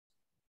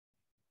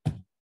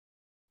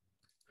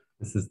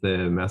This is the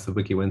Massive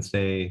Wiki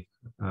Wednesday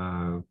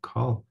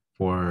call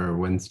for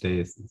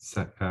Wednesday,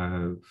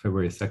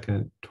 February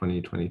 2nd,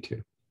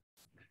 2022.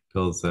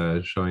 Bill's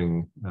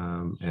showing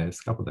a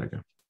scalpel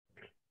diagram.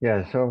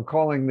 Yeah, so I'm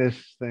calling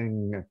this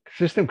thing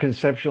system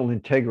conceptual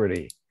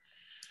integrity,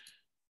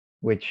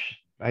 which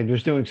I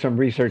was doing some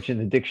research in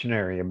the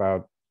dictionary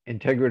about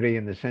integrity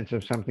in the sense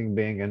of something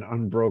being an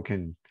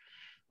unbroken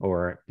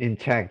or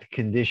intact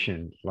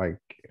condition, like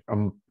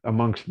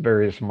amongst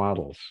various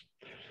models.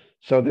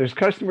 So there's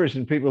customers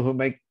and people who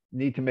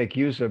need to make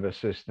use of a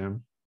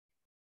system,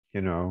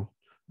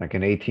 like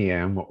an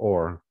ATM,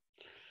 or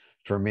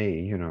for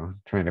me,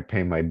 trying to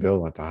pay my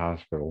bill at the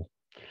hospital,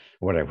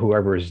 whatever,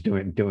 whoever is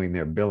doing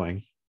their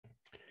billing.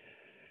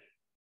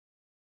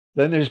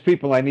 Then there's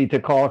people I need to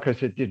call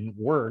because it didn't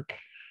work,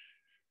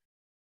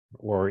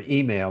 or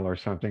email or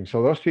something.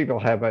 So those people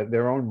have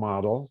their own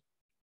model,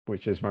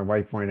 which, as my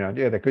wife pointed out,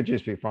 yeah, they could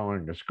just be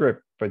following the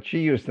script, but she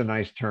used the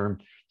nice term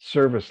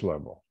service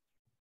level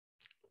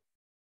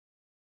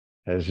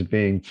as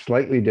being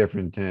slightly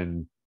different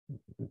than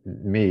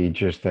me,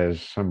 just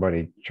as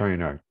somebody trying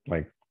to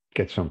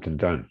get something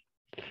done.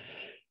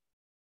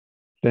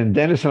 Then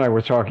Dennis and I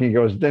were talking.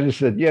 Dennis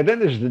said, yeah, then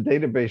there's the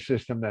database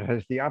system that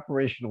has the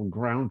operational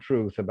ground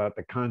truth about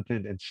the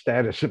content and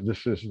status of the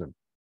system.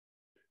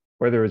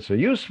 Whether it's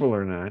useful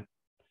or not,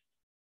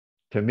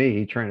 to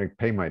me, trying to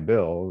pay my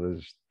bill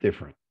is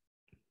different.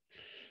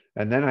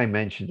 And then I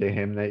mentioned to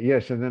him that,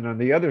 yes, and then on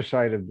the other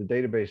side of the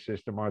database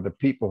system are the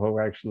people who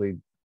actually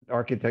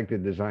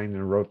architected, designed,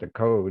 and wrote the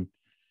code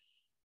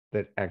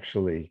that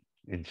actually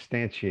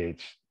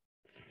instantiates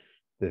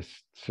this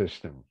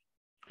system.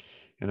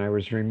 And I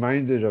was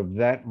reminded of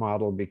that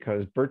model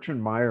because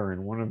Bertrand Meyer,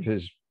 in one of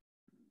his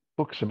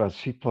books about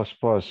C++,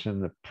 in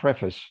the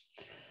preface,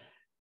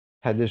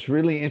 had this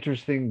really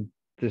interesting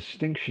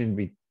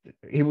distinction.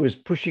 He was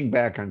pushing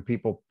back on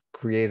people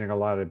creating a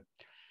lot of,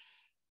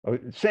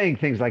 saying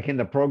things like in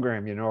the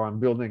program, I'm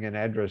building an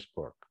address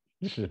book.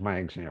 This is my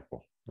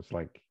example. It's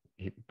like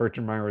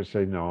Bertrand Meyer would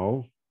say,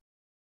 no,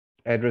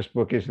 address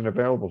book isn't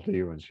available to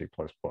you in C++.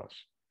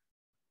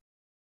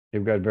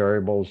 You've got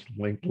variables,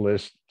 linked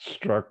lists,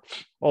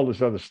 structs, all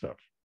this other stuff.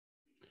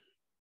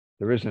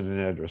 There isn't an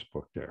address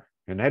book there.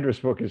 An address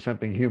book is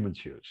something humans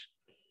use,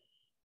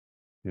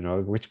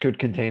 which could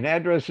contain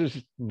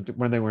addresses.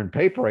 When they were in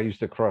paper, I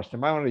used to cross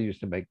them out. I used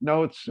to make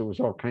notes. There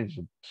was all kinds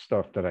of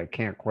stuff that I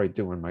can't quite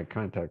do in my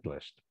contact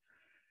list.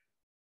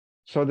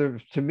 So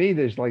to me,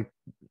 there's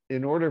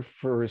in order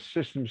for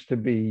systems to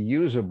be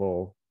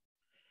usable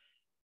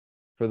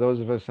for those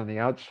of us on the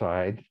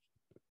outside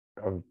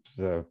of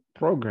the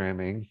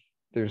programming,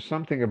 there's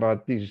something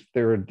about these.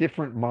 There are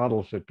different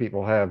models that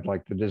people have.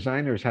 Like the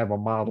designers have a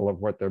model of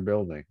what they're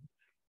building.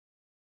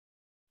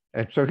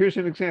 And so here's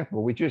an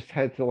example. We just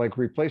had to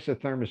replace a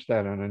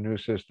thermostat on a new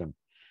system.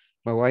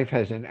 My wife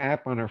has an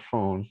app on her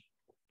phone,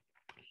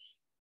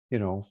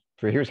 for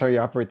here's how you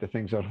operate the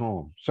things at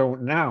home. So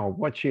now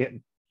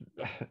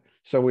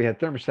so we had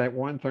thermostat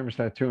 1,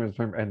 thermostat 2,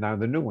 and now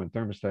the new one,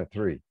 thermostat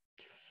 3.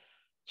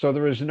 So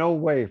there is no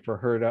way for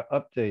her to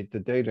update the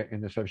data in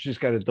this app. She's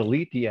got to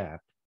delete the app,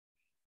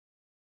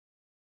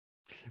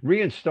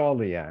 reinstall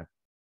the app,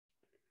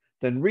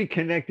 then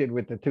reconnect it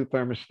with the two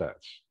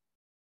thermostats.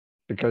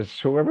 Because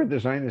whoever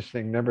designed this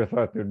thing never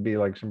thought there'd be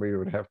somebody who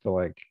would have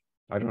to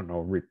I don't know,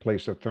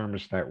 replace a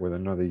thermostat with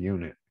another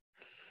unit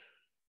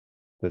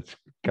that's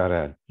got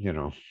a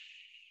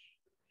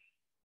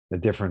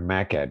different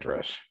MAC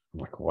address. I'm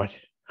like, what?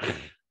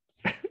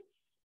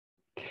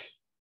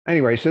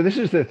 Anyway, so this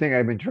is the thing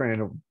I've been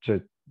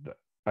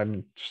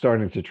I'm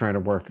starting to try to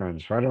work on.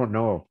 So I don't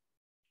know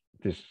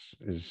if this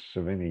is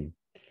of any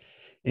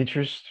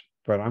interest,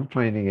 but I'm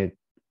finding it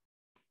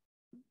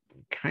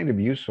kind of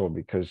useful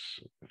because,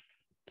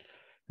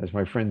 as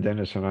my friend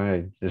Dennis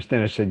and as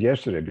Dennis said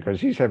yesterday, because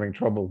he's having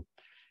trouble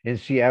in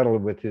Seattle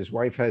with his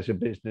wife has a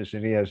business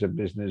and he has a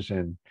business,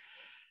 and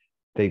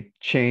they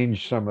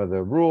changed some of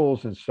the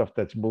rules and stuff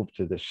that's moved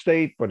to the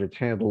state, but it's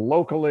handled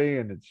locally.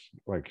 And it's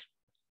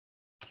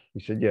he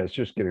said, yeah, it's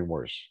just getting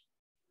worse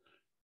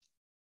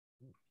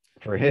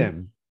for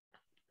him.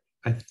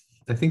 I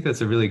think that's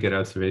a really good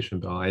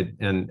observation, Bill.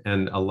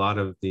 And a lot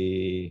of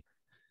the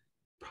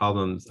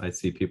problems I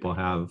see people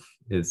have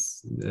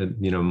is,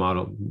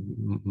 model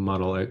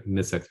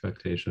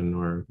misexpectation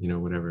or,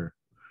 whatever.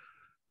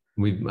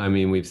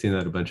 We've seen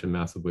that a bunch in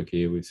Massive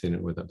Wiki. We've seen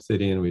it with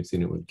Obsidian. We've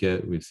seen it with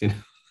Git. We've seen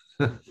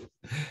it.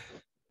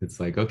 It's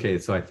okay,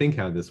 so I think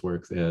how this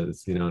works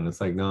is, and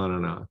it's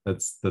no.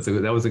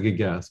 That was a good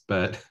guess,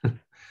 but.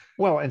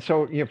 Well, and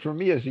so for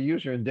me as a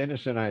user, and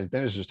Dennis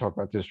has talked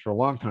about this for a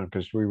long time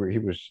because he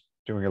was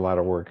doing a lot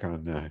of work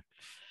on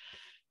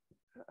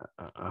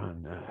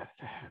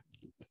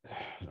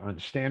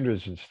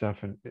standards and stuff,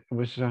 and it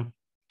was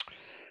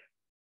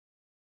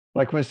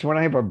when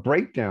I have a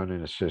breakdown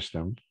in a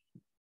system,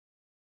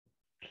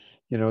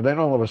 then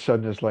all of a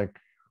sudden it's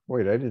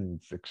wait, I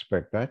didn't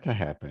expect that to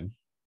happen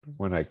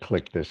when I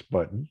click this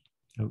button.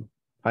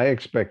 I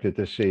expected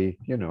to see,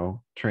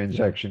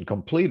 transaction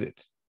completed.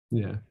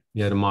 Yeah.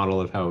 you had a model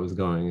of how it was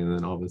going, and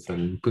then all of a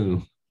sudden,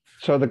 boom.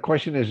 So the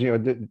question is,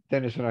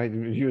 Dennis and I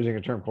was using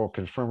a term called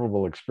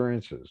confirmable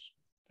experiences.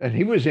 And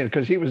he was in,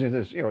 because he was in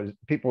this,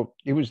 people,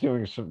 he was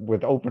doing some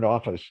with open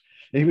office.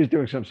 He was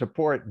doing some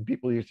support, and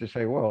people used to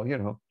say, well,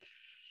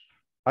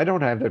 I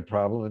don't have that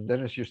problem. And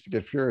Dennis used to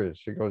get furious.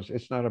 He goes,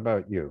 it's not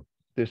about you.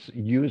 This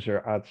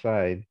user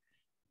outside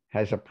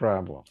has a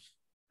problem.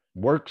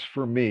 Works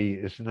for me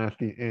is not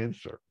the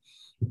answer.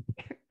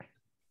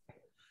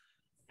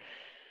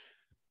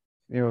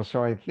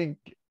 So I think,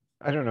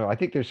 I don't know, I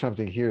think there's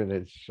something here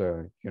that's,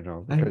 I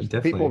because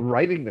the people definitely.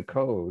 writing the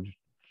code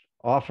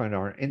often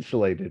are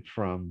insulated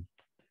from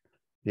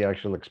the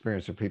actual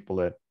experience of people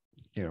that,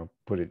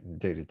 put it in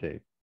day-to-day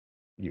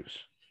use.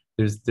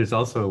 There's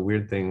also a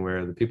weird thing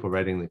where the people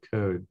writing the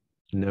code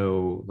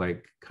know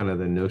like kind of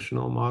the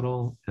notional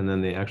model, and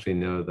then they actually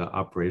know the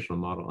operational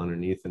model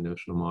underneath the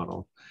notional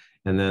model.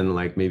 And then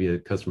like maybe a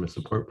customer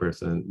support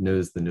person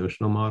knows the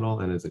notional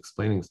model and is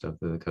explaining stuff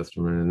to the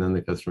customer. And then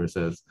the customer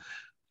says,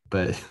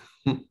 but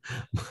my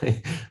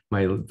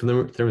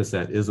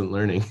thermostat isn't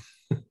learning.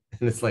 And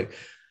it's like,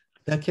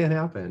 that can't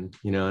happen,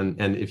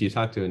 and if you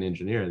talk to an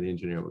engineer, the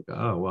engineer would go,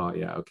 oh well,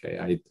 yeah,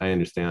 okay, I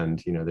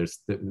understand,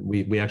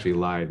 we actually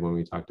lied when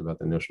we talked about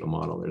the notional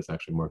model. There's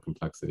actually more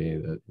complexity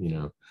that you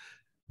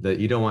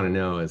don't want to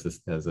know as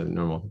a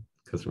normal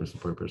customer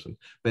support person.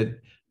 But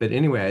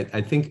anyway,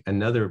 I think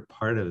another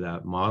part of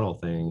that model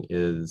thing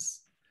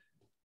is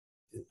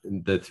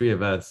the three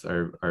of us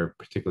are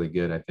particularly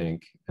good, I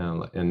think,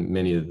 and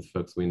many of the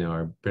folks we know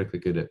are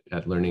particularly good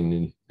at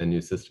learning a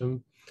new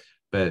system.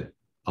 But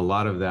a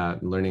lot of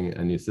that learning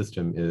a new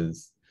system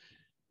is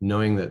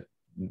knowing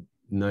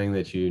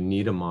that you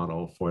need a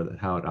model for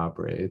how it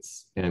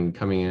operates, and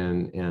coming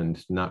in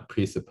and not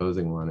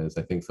presupposing one is,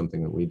 I think,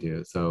 something that we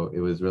do. So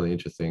it was really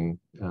interesting,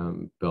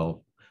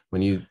 Bill,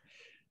 when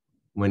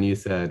you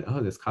said,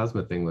 oh, this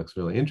Cosmo thing looks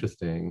really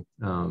interesting.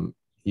 You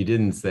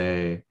didn't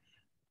say,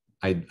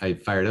 I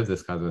fired up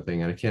this Cosmo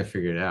thing and I can't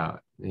figure it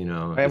out. I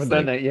haven't It's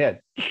done like, that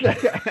yet.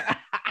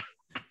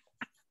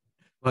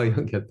 well,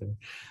 you'll get there.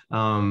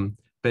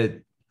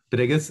 But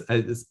I guess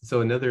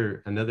so.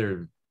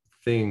 Another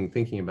thing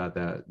thinking about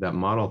that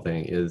model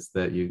thing is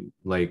that you,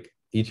 like,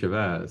 each of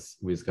us,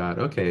 we've got,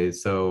 okay,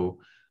 so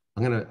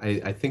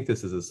I think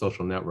this is a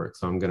social network,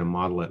 so I'm gonna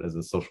model it as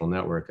a social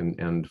network,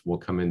 and we'll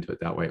come into it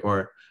that way.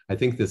 Or I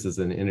think this is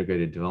an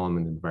integrated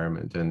development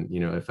environment, and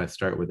if I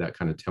start with that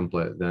kind of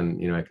template, then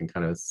I can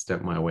kind of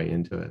step my way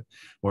into it.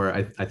 Or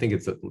I think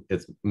it's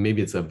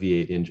maybe it's a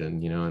V8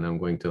 engine, and I'm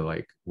going to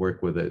like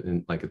work with it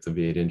and like it's a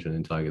V8 engine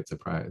until I get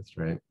surprised,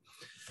 right?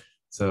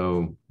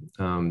 So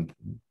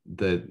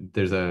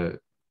there's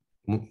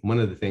one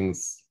of the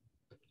things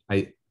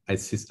I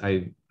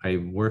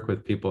work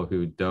with people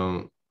who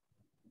don't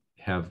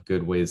have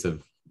good ways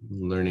of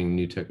learning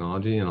new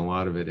technology, and a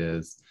lot of it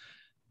is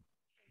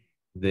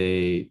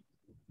they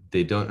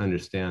don't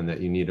understand that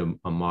you need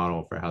a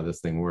model for how this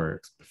thing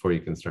works before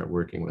you can start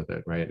working with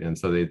it, right? And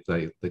so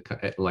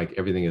like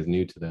everything is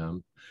new to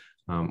them,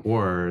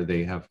 or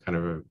they have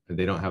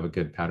they don't have a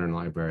good pattern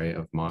library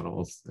of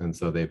models, and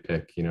so they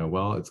pick,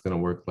 well, it's going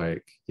to work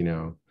like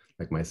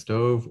like my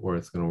stove, or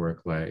it's going to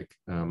work like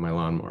my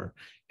lawnmower.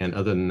 And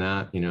other than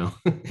that,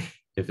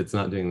 if it's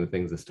not doing the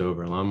things a stove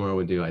or a lawnmower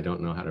would do, I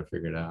don't know how to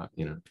figure it out.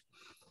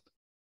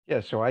 Yeah,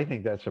 so I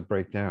think that's a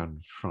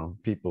breakdown from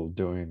people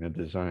doing the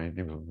design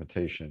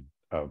implementation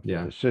of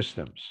Yeah, the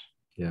systems,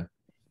 yeah,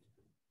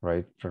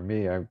 right? For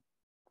me,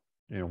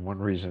 one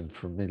reason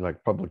for me,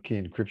 like public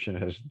key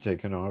encryption has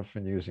taken off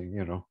and using,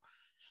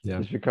 yeah,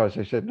 is because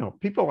I said, no,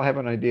 people have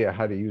an idea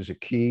how to use a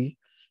key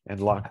and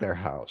lock their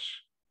house.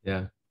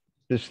 yeah,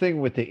 This thing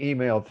with the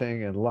email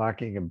thing and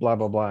locking and blah,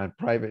 blah, blah, and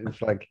private,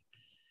 it's like,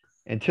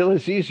 until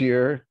it's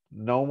easier,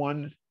 no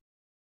one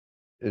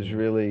is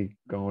really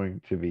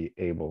going to be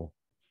able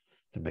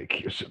to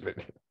make use of it.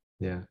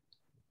 yeah.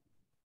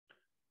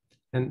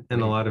 And a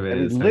lot of I it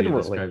mean, is how you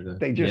literally, describe the,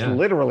 they just yeah.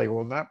 literally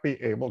will not be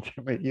able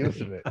to make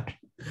use of it.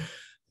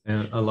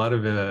 And a lot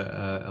of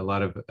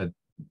it,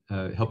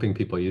 helping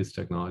people use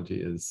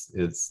technology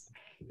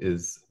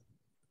is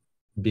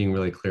being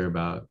really clear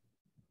about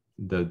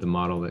the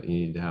model that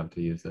you need to have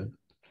to use it.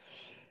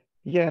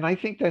 Yeah, and I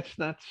think that's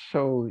not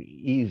so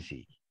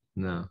easy.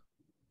 No,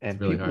 it's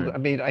And really people, I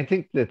hard. mean, I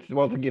think that,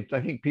 well, the gift,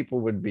 I think people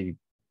would be,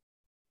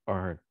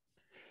 are,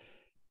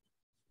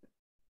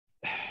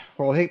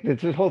 well, I think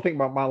this whole thing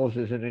about models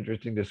is an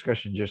interesting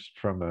discussion just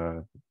from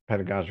a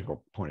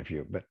pedagogical point of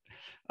view. But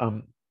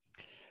um,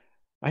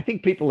 I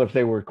think people, if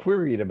they were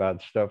queried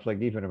about stuff,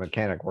 like even a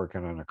mechanic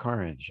working on a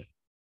car engine,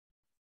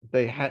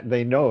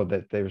 they know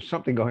that there's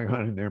something going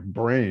on in their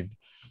brain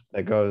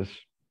that goes,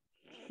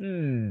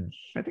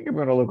 I think I'm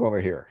going to look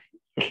over here.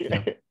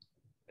 Yeah,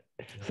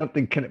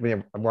 Something can be,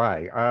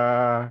 why?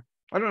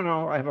 I don't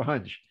know. I have a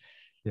hunch.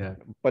 yeah,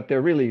 But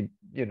they're really,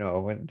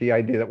 and the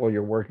idea that, well,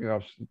 you're working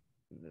off,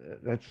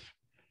 that's,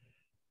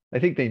 I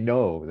think they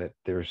know that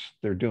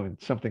they're doing,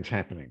 something's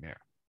happening there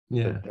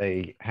yeah, that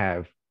they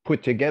have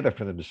put together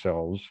for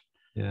themselves.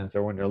 yeah,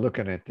 So when they're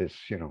looking at this,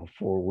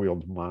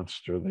 four-wheeled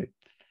monster,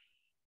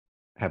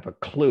 have a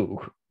clue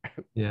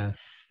Yeah.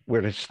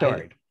 where to I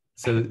start.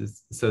 so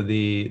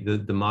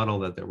the model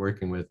that they're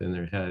working with in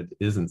their head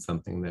isn't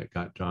something that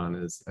got drawn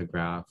as a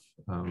graph,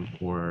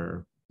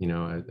 or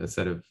a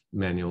set of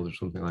manuals or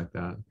something like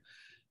that.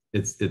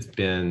 It's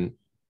been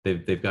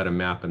they've got a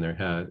map in their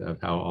head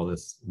of how all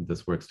this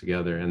works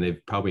together, and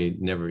they've probably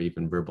never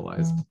even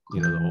verbalized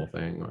the whole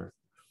thing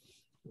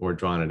or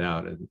drawn it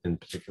out in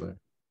particular.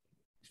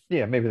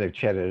 Yeah, maybe they've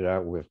chatted it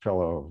out with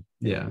fellow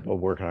Yeah. people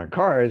working on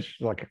cars.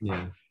 Like,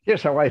 Yeah.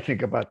 here's how I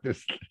think about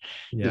this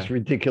Yeah.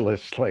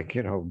 ridiculous, like,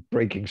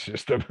 braking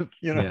system.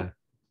 Yeah.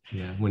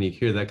 Yeah. When you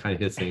hear that kind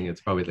of hissing,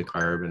 it's probably the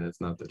carb and it's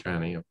not the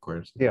tranny, of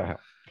course. Yeah.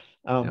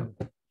 Yeah.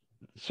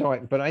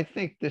 But I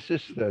think this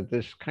is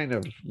this kind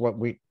of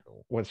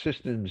what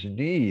systems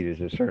need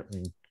is a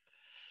certain,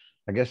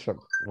 I guess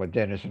what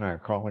Dennis and I are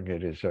calling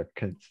it is a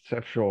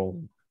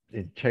conceptual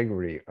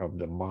integrity of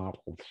the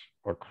models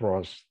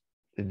across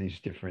in these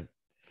different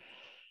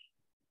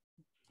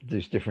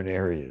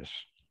areas.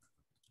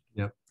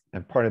 Yep.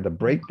 And part of the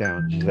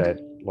breakdowns that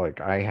like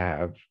I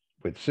have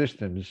with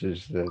systems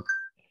is that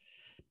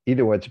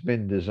either what's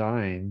been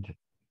designed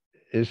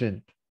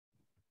isn't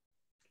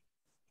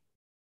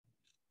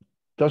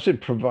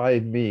doesn't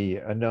provide me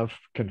enough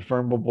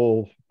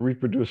confirmable,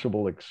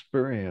 reproducible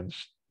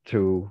experience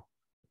to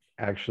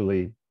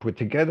actually put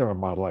together a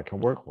model I can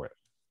work with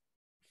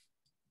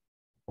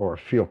or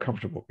feel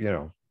comfortable,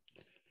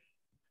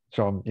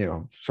 So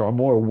I'm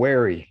more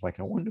wary. Like,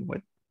 I wonder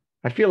what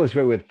I feel this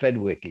way with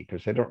FedWiki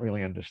because I don't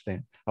really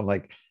understand. I'm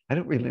like, I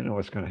don't really know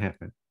what's going to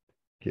happen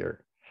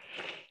here.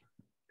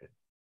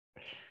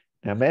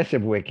 Now,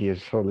 Massive Wiki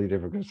is totally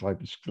different because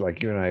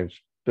like you and I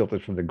built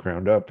it from the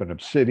ground up in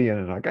Obsidian,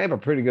 and like I have a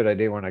pretty good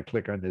idea when I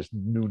click on this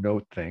new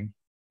note thing,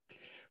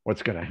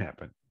 what's going to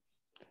happen.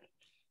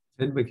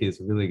 FedWiki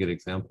is a really good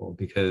example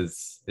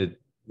because it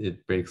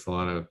breaks a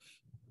lot of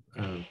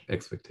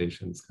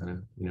expectations, kind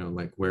of,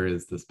 like where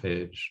is this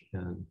page,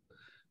 and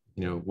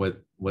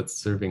what's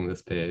serving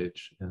this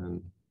page,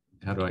 and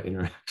how do I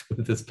interact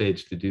with this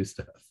page to do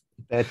stuff.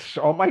 That's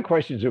all my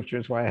questions, which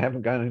is why I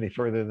haven't gone any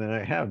further than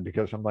I have,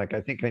 because I'm like,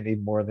 I think I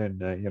need more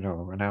than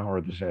an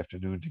hour this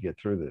afternoon to get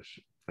through this.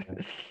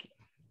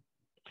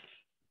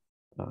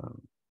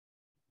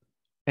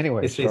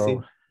 Anyway, Hey, Stacy.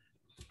 so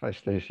hi,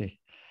 Stacy.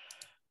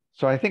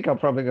 So I think I'll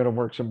probably go to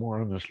work some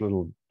more on this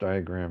little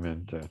diagram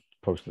and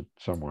post it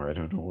somewhere. I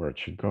don't know where it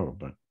should go,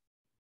 but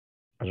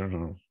I don't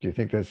know. Do you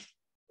think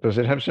does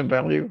it have some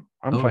value?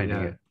 I'm finding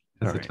it.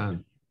 That's a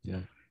ton. Yeah.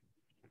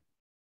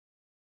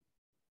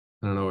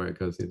 I don't know where it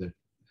goes either.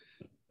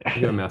 You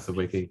could go massive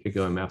wiki, you could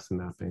go in maps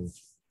and mapping.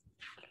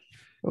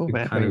 Oh,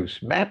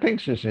 mappings.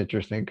 Mappings is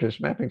interesting because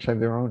mappings have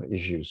their own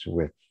issues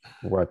with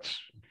what's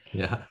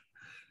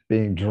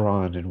being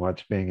drawn and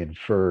what's being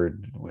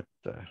inferred.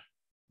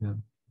 Yeah.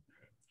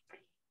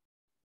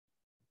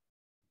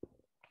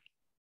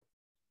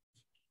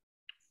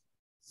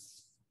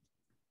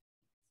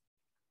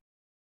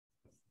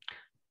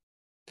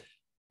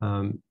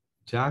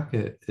 Jack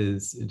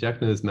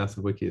knows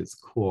Massive Wiki is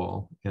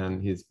cool,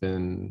 and he's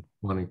been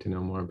wanting to know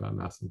more about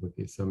Massive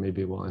Wiki. So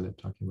maybe we'll end up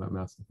talking about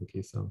Massive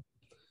Wiki. So,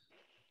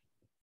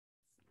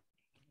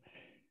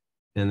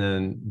 and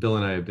then Bill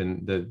and I have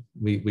been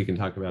we can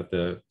talk about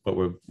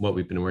what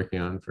we've been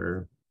working on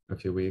for a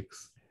few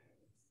weeks,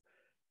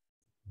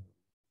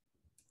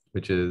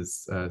 which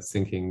is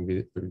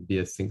syncing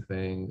via sync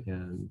thing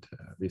and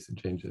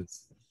recent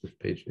changes with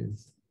page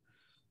names.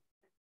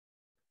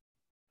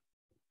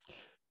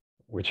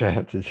 Which I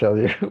have to tell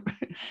you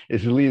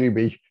is leading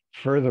me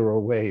further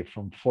away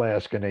from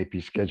Flask and AP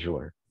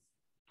Scheduler,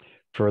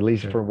 for at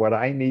least for what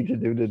I need to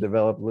do to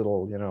develop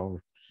little,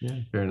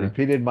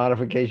 repeated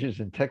modifications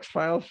in text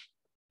files.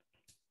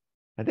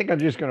 I think I'm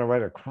just going to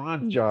write a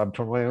cron job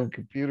for my own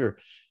computer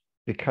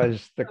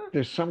because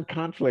there's some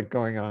conflict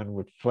going on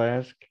with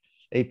Flask,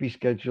 AP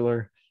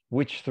Scheduler,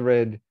 which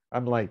thread.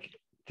 I'm like,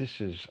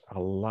 this is a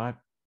lot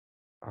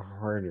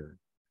harder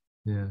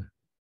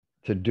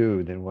to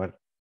do than what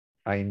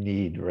I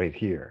need right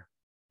here.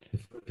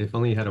 If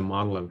only you had a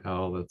model of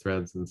how all the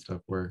threads and stuff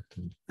worked.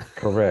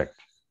 Correct.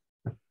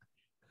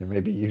 And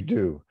maybe you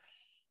do.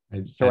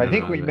 I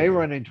think we may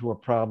run into a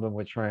problem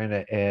with trying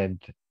to add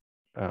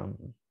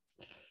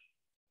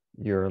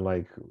your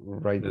write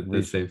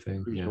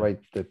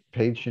the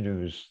page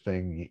news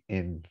thing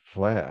in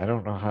Flash. I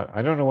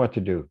don't know what to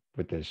do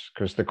with this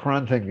because the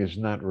cron thing is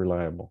not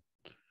reliable.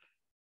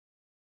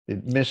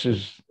 It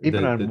misses it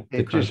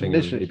just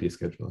misses AP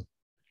schedule.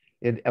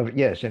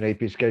 Yes, in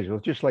AP schedule,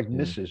 it just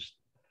misses.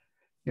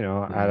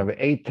 Out of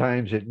 8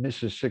 times, it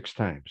misses 6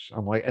 times.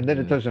 I'm like, and then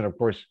it doesn't, of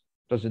course,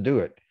 doesn't do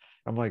it.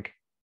 I'm like,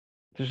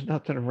 there's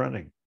nothing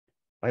running.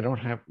 I don't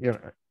have,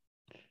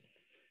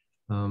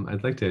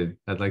 I'd like to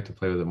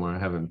play with it more. I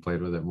haven't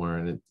played with it more,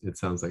 and it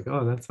sounds like,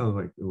 that sounds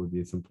like it would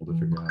be simple to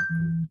figure out.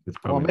 It's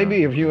probably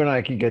maybe if you and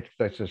I can get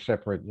that's a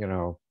separate,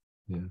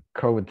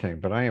 code thing.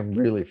 But I am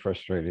really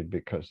frustrated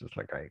because it's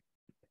like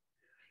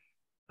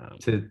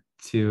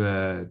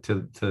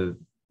to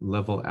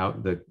level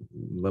up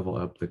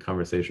the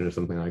conversation or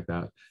something like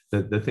that.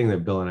 The thing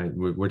that Bill and I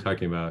we're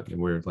talking about,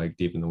 and we're like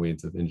deep in the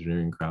weeds of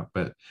engineering crap,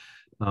 but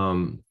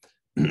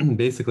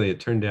basically it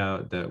turned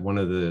out that one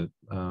of the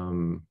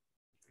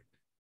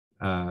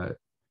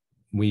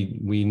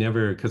we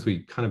never, because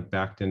we kind of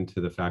backed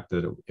into the fact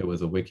that it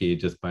was a wiki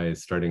just by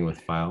starting with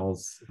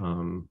files,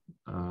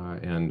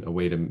 and a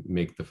way to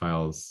make the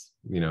files,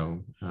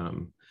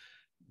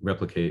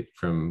 replicate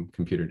from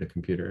computer to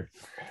computer.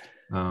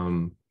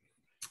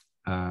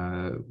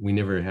 We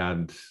never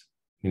had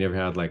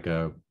like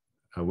a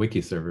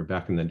wiki server.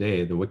 Back in the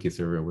day, the wiki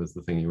server was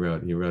the thing you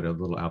wrote. You wrote a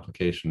little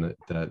application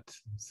that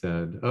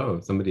said, oh,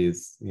 somebody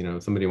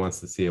wants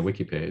to see a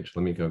wiki page.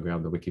 Let me go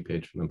grab the wiki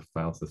page from the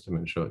file system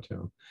and show it to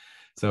them.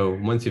 So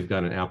once you've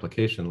got an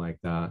application like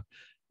that,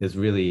 it's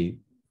really,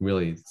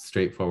 really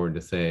straightforward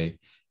to say,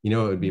 it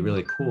would be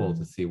really cool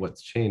to see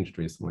what's changed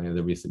recently,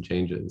 the recent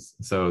changes.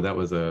 So that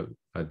was a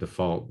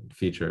default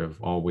feature of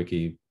all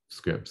wiki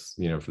scripts,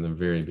 from the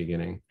very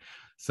beginning.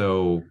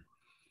 So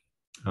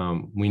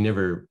we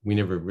never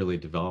really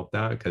developed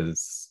that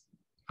because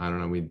I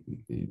don't know, we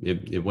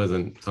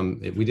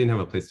didn't have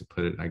a place to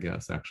put it, I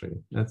guess.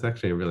 Actually, that's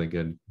actually a really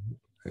good.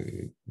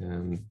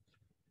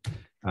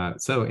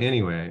 So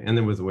anyway, and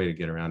there was a way to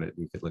get around it.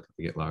 You could look at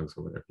the Git logs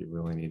or whatever you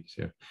really needed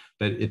to.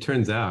 But it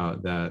turns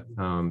out that,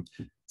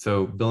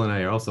 so Bill and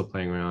I are also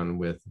playing around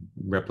with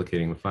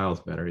replicating the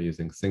files better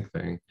using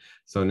SyncThing.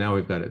 So now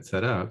we've got it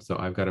set up. So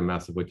I've got a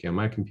massive wiki on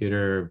my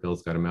computer.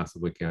 Bill's got a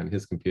massive wiki on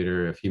his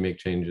computer. If he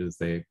makes changes,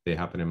 they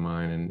happen in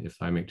mine. And if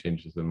I make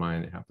changes in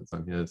mine, it happens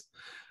on his.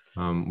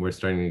 We're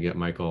starting to get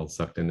Michael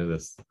sucked into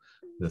this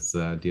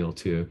deal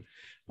too.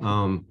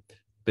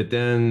 But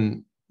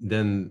then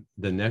the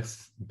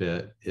next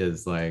bit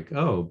is like,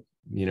 oh,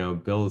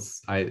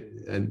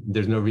 and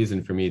there's no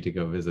reason for me to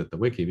go visit the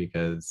wiki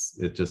because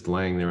it's just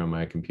lying there on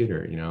my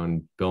computer,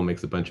 and Bill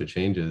makes a bunch of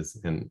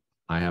changes and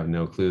I have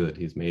no clue that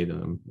he's made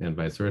them, and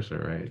vice versa,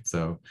 right?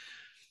 So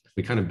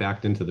we kind of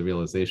backed into the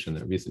realization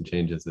that recent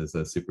changes is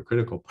a super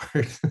critical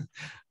part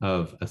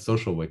of a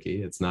social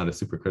wiki. It's not a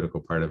super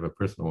critical part of a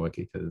personal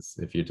wiki, because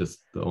if you're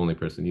just the only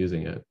person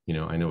using it,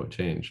 I know what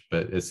changed.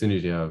 But as soon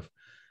as you have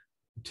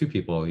two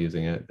people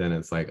using it, then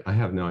it's like, I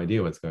have no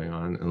idea what's going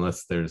on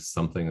unless there's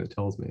something that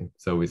tells me.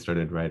 So we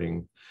started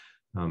writing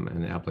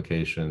an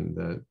application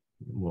that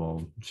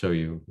will show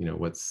you,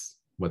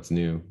 what's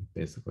new,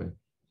 basically.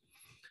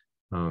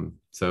 And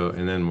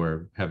then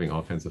we're having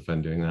all kinds of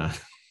fun doing that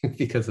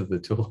because of the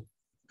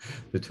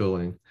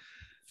tooling.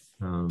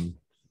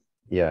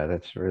 Yeah,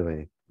 that's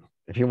really,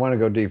 if you want to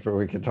go deeper,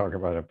 we can talk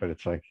about it, but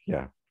it's like,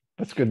 yeah,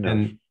 that's good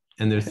enough.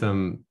 And there's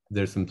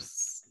some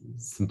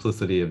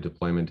simplicity of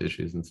deployment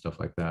issues and stuff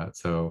like that.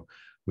 So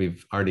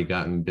we've already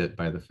gotten bit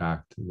by the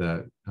fact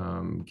that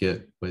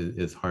Git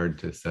is hard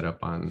to set up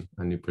on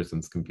a new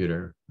person's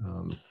computer,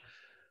 and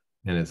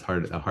it's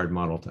a hard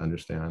model to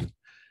understand.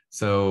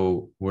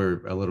 So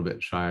we're a little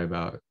bit shy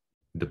about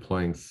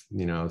deploying,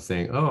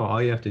 saying, oh,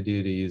 all you have to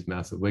do to use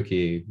Massive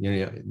Wiki,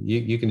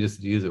 you can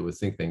just use it with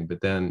SyncThing.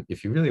 But then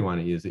if you really want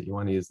to use it, you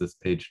want to use this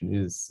page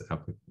news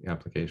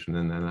application,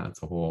 and then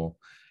that's a whole,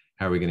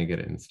 how are we going to get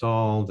it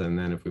installed? And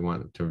then if we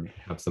want to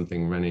have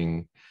something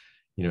running,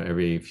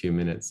 every few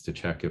minutes to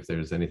check if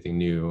there's anything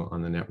new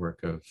on the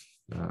network of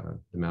the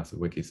Massive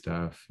Wiki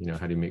stuff,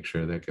 how do you make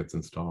sure that gets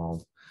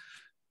installed?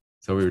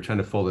 So we were trying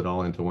to fold it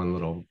all into one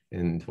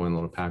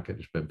little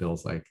package, but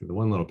Bill's like, the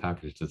one little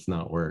package does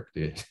not work,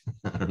 dude.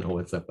 I don't know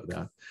what's up with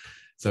that.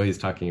 So he's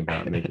talking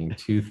about making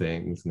two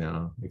things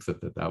now,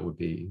 except that would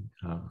be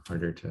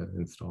harder to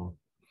install.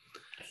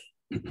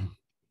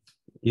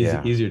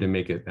 Easier to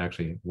make it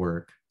actually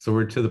work. So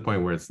we're to the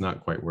point where it's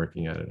not quite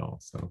working yet at all.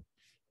 So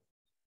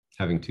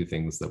having two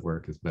things that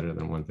work is better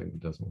than one thing that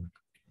doesn't work.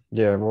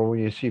 Yeah, well, when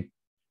you see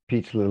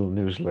Pete's little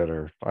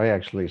newsletter, I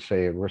actually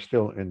say we're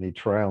still in the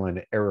trial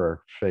and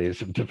error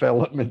phase of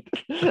development.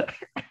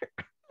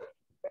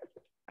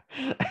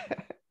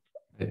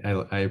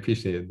 I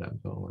appreciated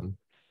that, Bill,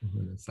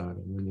 when I saw it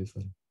in the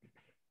newsletter.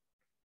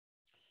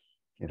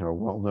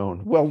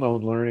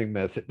 Well-known learning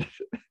method.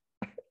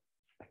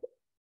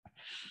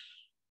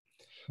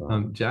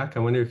 Jack,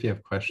 I wonder if you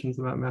have questions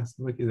about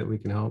Massive Wiki that we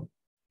can help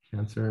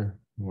answer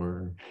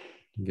or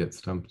get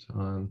stumped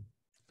on.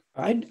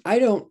 I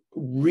don't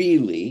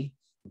really,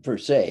 per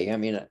se. I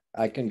mean,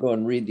 I can go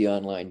and read the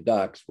online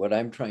docs. What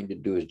I'm trying to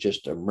do is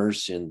just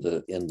immerse in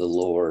the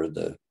lore,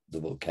 the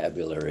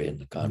vocabulary, and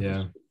the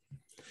conversation.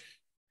 Yeah,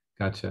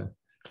 gotcha.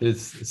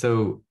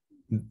 So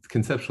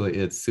conceptually,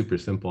 it's super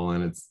simple,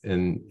 and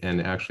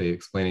and actually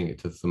explaining it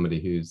to somebody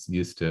who's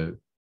used to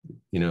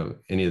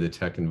any of the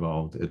tech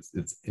involved,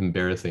 it's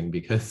embarrassing,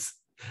 because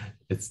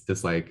it's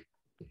just like,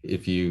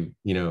 if you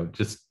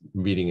just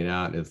reading it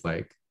out, it's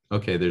like,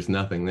 okay, there's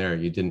nothing there,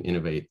 you didn't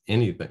innovate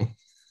anything.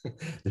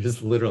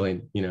 There's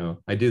literally,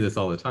 I do this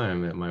all the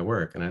time at my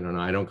work, and I don't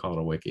know, I don't call it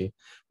a wiki.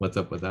 What's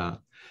up with that?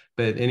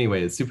 But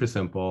anyway, it's super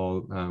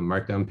simple.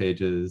 Markdown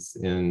pages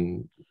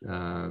in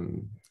a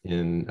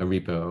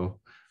repo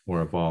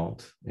or a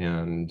vault.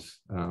 And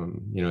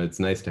you know, it's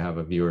nice to have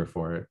a viewer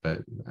for it,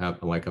 but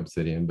like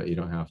Obsidian, but you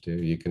don't have to.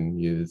 You can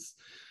use,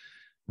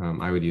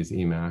 I would use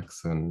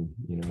Emacs and,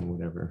 you know,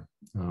 whatever,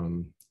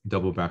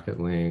 double bracket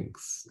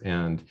links.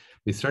 And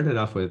we started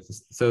off with,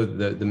 so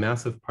the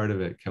massive part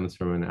of it comes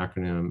from an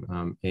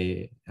acronym,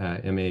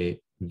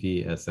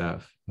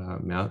 MAVSF,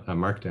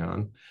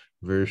 Markdown,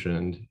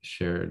 versioned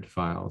shared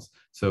files.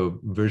 So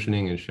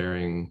versioning and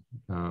sharing,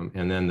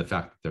 and then the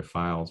fact that they're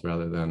files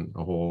rather than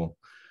a whole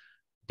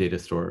data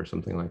store or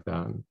something like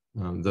that.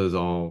 Those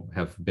all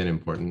have been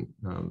important.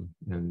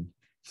 And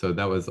so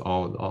that was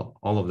all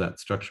of that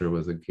structure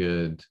was a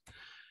good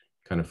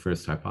kind of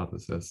first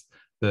hypothesis.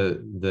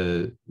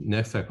 The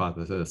next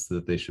hypothesis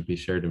that they should be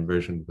shared and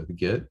versioned with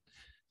Git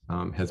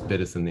has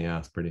bit us in the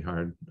ass pretty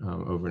hard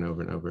over and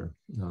over and over,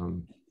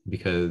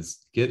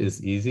 because Git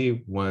is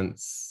easy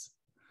once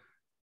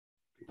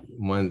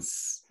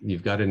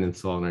you've got it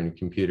installed on your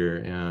computer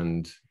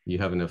and you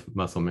have enough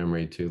muscle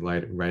memory to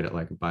write it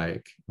like a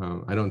bike.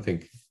 I don't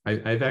think,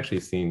 I've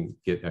actually seen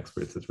Git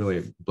experts. It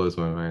really blows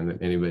my mind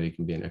that anybody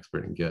can be an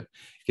expert in Git.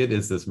 Git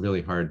is this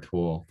really hard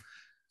tool,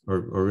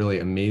 or really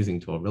amazing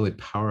tool, really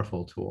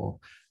powerful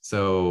tool.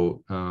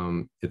 So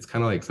it's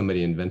kind of like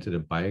somebody invented a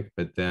bike,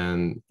 but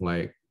then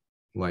like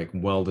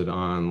welded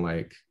on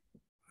like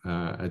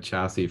a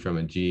chassis from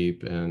a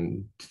Jeep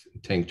and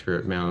tank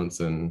turret mounts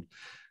and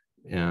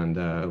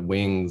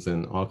wings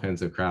and all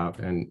kinds of crap.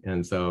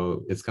 And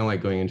so it's kind of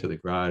like going into the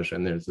garage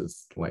and there's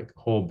this like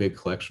whole big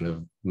collection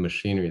of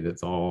machinery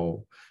that's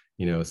all,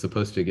 you know,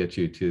 supposed to get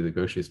you to the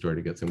grocery store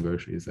to get some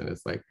groceries. And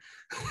it's like,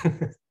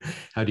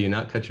 how do you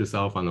not cut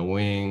yourself on the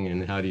wing?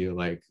 And how do you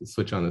like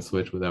switch on the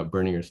switch without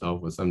burning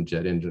yourself with some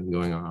jet engine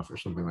going off or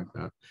something like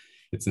that?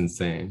 It's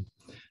insane.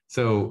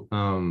 So,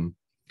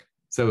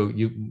 so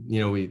you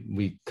know,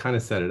 we kind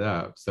of set it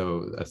up.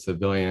 So a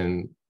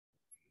civilian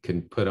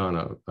can put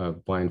on a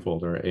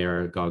blindfold or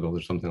AR goggles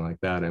or something like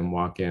that and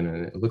walk in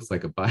and it looks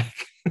like a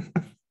bike.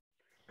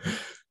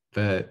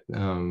 But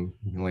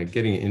like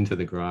getting into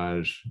the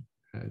garage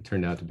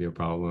turned out to be a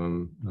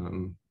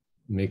problem.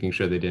 Making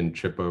sure they didn't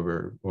trip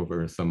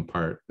over some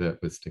part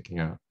that was sticking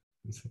out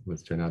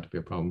was turned out to be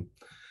a problem.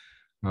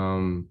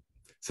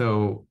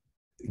 So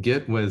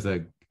Git was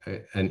an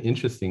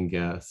interesting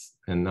guess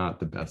and not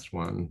the best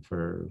one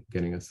for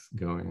getting us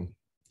going.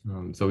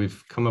 So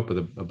we've come up with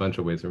a bunch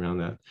of ways around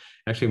that.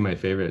 Actually, my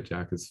favorite,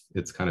 Jack, is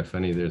it's kind of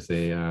funny. There's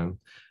a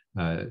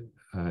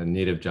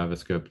native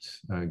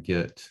JavaScript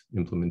Git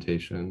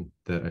implementation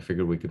that I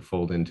figured we could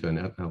fold into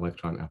an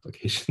Electron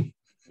application.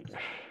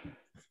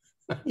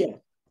 Yeah.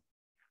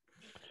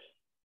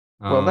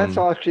 Well, that's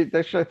I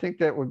think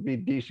that would be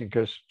decent,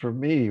 because for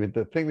me,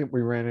 the thing that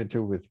we ran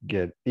into with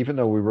Git, even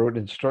though we wrote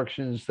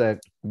instructions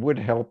that would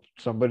help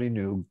somebody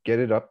new get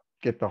it up,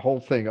 get the whole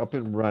thing up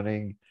and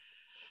running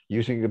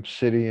using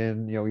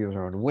Obsidian, you know,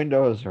 either on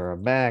Windows or a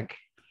Mac,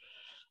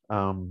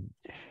 you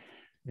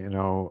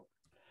know,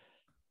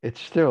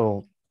 it's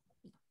still,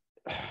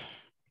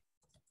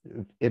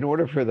 in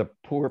order for the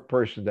poor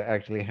person to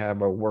actually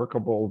have a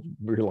workable,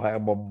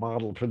 reliable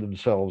model for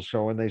themselves,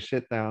 so when they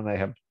sit down, they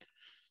have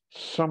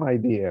some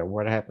idea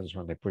what happens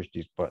when they push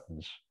these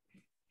buttons.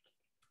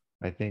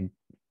 I think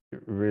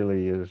it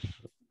really is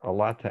a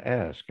lot to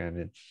ask, and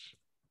it's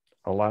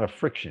a lot of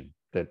friction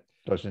that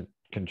doesn't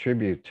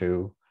contribute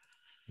to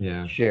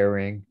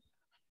sharing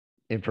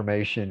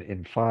information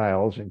in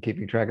files and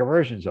keeping track of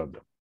versions of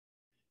them.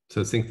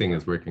 So sync thing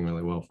is working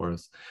really well for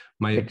us.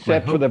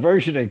 Except for the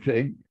versioning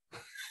thing.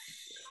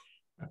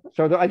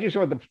 So I just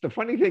saw the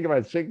funny thing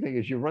about sync thing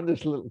is you run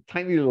this little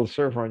tiny little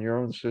server on your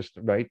own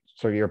system, right?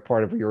 So you're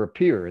a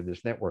peer in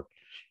this network.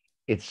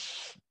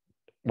 It's,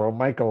 well,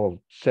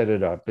 Michael set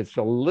it up. It's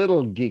a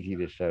little geeky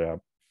to set up,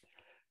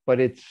 but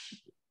it's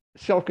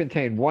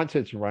self-contained. Once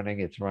it's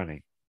running, it's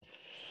running.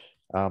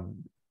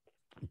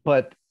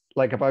 But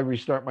like if I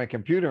restart my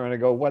computer and I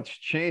go, what's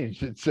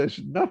changed? It says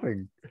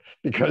nothing,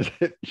 because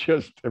it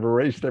just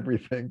erased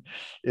everything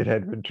it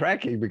had been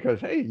tracking, because,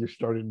 hey, you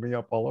started me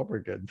up all over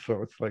again.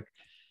 So it's like,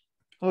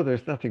 oh,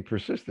 there's nothing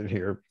persistent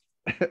here.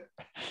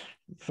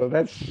 So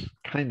that's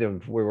kind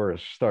of where we're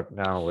stuck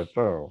now with,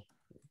 oh,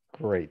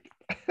 great.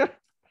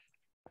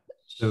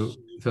 So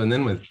and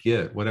then with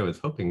Git, what I was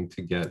hoping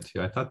to get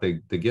to, I thought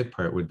the Git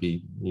part would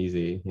be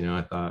easy. You know,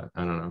 I thought,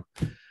 I don't know,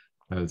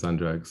 I was on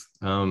drugs.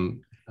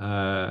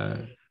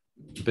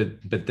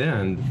 But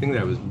then the thing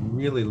that I was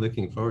really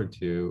looking forward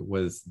to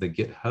was the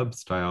GitHub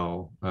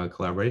style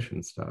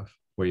collaboration stuff,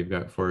 where you've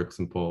got forks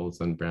and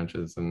pulls and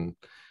branches and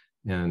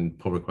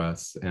pull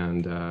requests,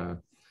 and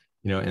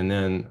you know, and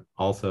then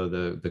also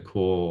the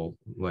cool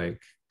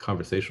like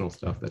conversational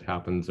stuff that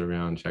happens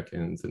around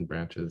check-ins and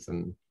branches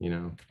and, you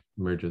know,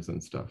 merges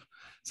and stuff.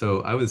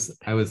 So I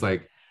was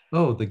like,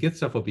 oh, the Git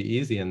stuff will be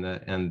easy, and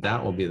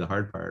that will be the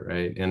hard part,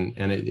 right? And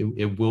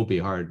it will be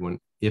hard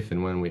if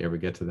and when we ever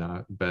get to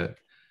that.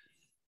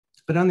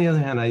 But on the other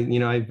hand,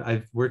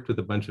 I've worked with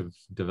a bunch of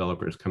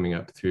developers coming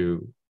up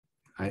through.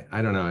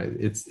 I don't know.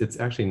 It's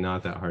actually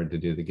not that hard to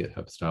do the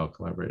GitHub style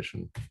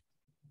collaboration.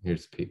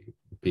 Here's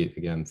Pete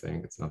again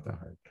saying it's not that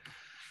hard.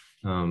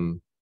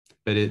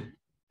 But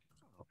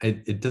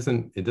it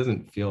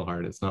doesn't feel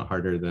hard. It's not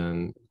harder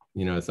than,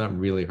 it's not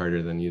really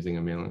harder than using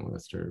a mailing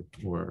list or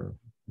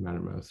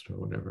Mattermost or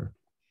whatever.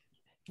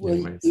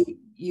 Well,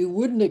 you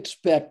wouldn't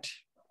expect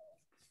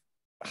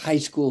high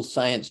school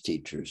science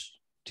teachers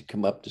to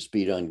come up to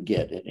speed on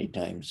Git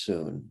anytime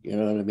soon. You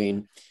know what I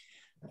mean?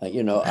 I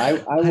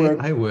work.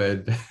 I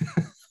would.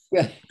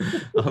 Yeah.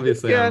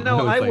 Obviously, yeah,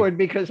 no, I would,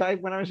 because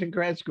when I was in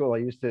grad school, I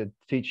used to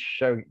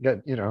teach.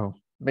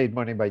 Made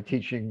money by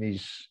teaching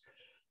these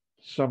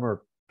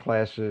summer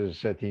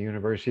classes at the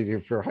university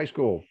for high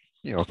school,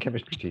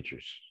 chemistry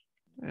teachers,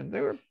 and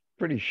they were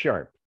pretty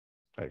sharp,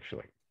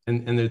 actually.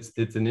 And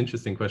it's an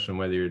interesting question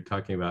whether you're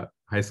talking about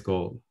high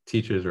school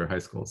teachers or high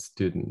school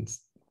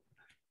students,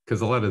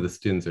 because a lot of the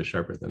students are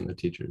sharper than the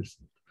teachers.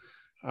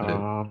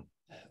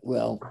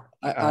 Well,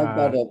 I've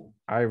got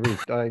I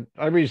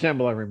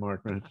resemble a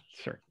remark, man.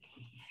 Sorry.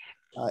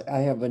 I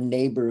have a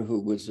neighbor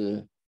who was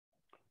a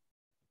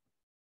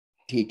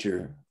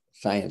teacher,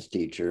 science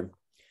teacher,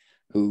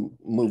 who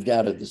moved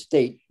out of the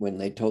state when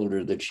they told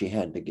her that she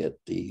had to get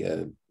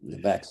the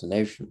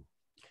vaccination.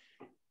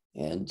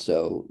 And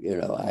so,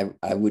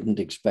 I wouldn't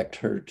expect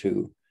her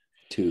to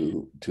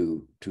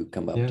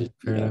come up to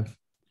fair enough.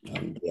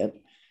 Yet.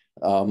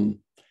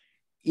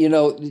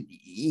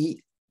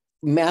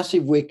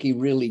 Massive Wiki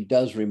really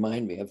does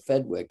remind me of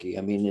FedWiki.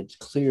 I mean, it's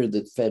clear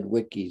that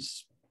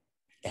FedWiki's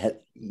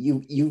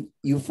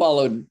you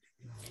followed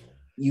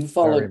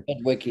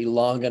FedWiki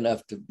long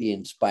enough to be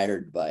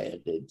inspired by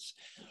it. It's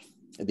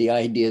the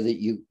idea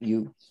that you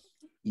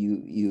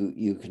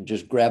can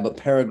just grab a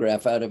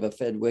paragraph out of a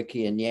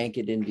FedWiki and yank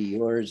it into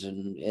yours,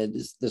 and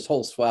this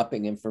whole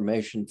swapping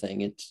information thing.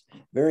 It's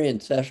very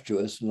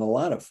incestuous and a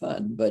lot of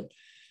fun, but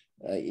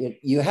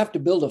you have to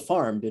build a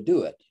farm to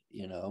do it.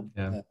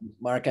 Yeah.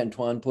 Marc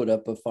Antoine put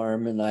up a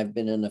farm, and I've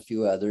been in a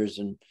few others,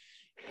 and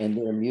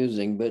they're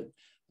amusing. But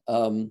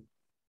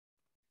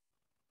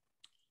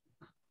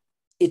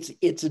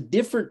it's a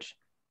different.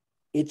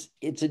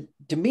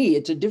 To me,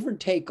 it's a different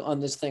take on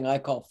this thing I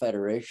call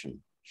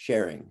federation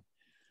sharing.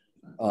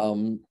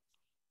 I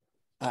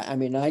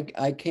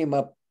came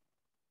up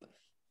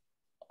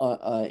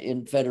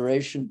in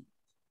federation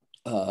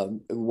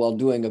while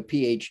doing a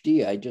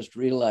PhD. I just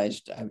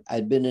realized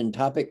I'd been in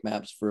topic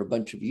maps for a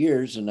bunch of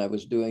years, and I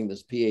was doing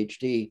this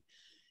PhD,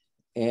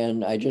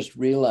 and I just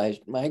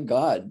realized, my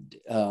God,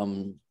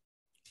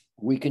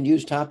 we can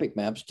use topic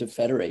maps to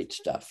federate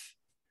stuff,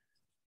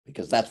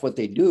 because that's what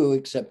they do,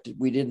 except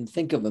we didn't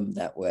think of them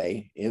that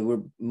way. They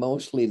were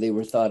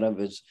thought of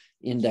as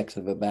index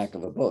of the back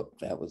of a book.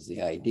 That was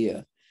the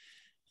idea.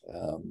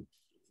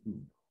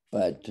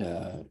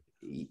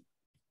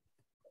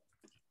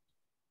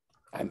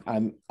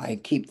 I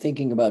keep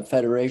thinking about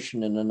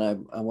federation, and then I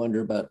wonder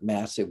about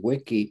massive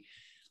wiki.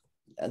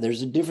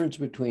 There's a difference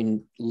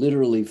between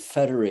literally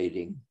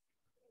federating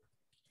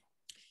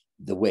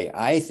the way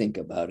I think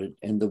about it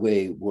and the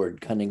way Ward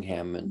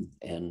Cunningham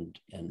and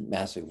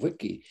massive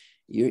wiki.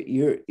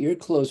 You're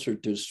closer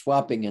to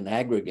swapping and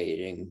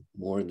aggregating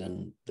more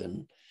than.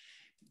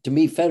 To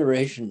me,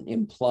 federation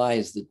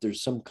implies that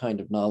there's some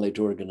kind of knowledge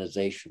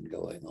organization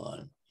going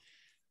on.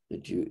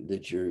 That you're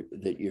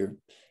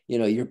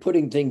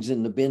putting things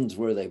in the bins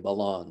where they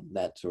belong,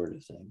 that sort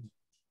of thing.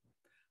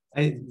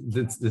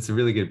 That's a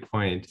really good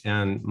point.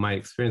 And my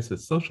experience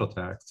with social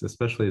text,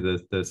 especially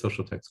the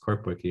social text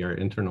corp wiki, our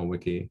internal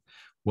wiki,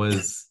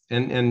 was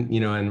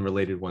and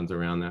related ones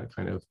around that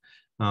kind of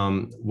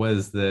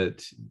was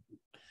that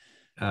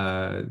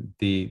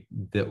the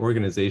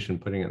organization,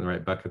 putting it in the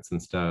right buckets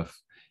and stuff,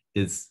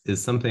 is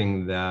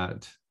something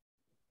that,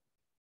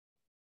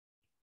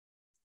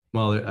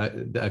 well,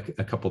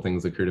 a couple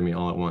things occur to me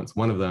all at once.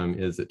 One of them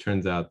is it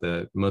turns out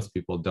that most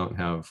people don't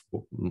have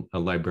a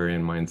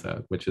librarian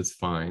mindset, which is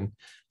fine.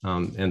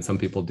 And some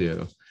people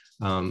do.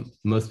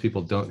 Most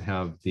people don't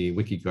have the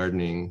wiki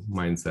gardening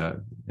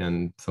mindset,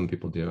 and some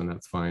people do, and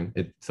that's fine.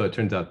 So it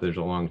turns out there's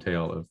a long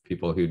tail of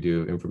people who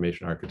do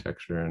information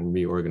architecture and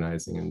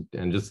reorganizing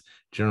and just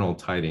general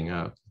tidying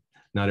up.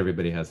 Not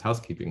everybody has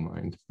housekeeping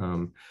mind.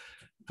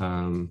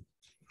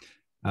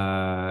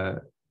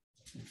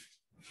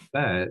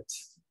 But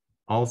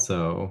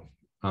also,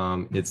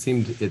 it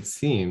seemed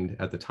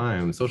at the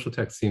time, social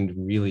text seemed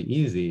really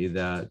easy,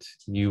 that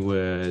you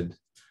would,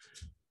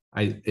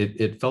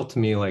 it felt to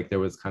me like there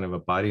was kind of a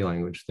body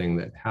language thing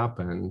that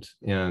happened,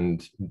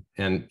 and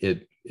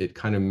it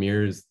kind of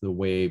mirrors the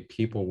way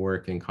people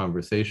work in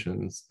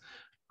conversations.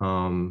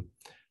 People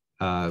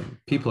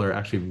are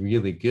actually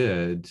really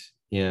good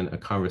in a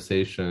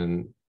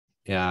conversation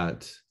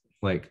at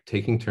like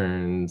taking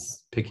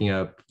turns, picking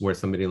up where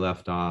somebody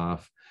left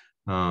off,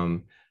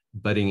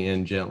 butting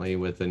in gently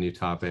with a new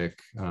topic.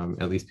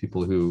 At least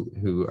people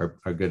who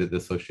are good at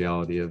the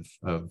sociality of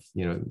a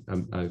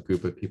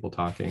group of people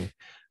talking.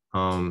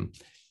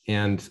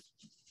 And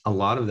a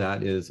lot of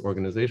that is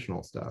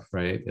organizational stuff,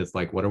 right? It's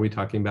like, what are we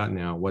talking about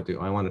now? What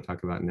do I want to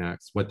talk about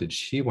next? What did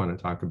she want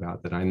to talk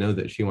about that I know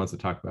that she wants to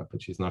talk about,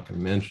 but she's not going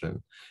to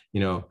mention?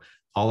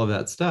 All of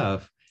that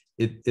stuff.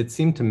 It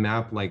seemed to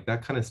map like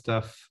that kind of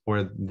stuff,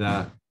 or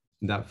that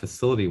that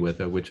facility with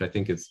it, which I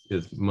think is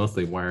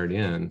mostly wired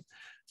in,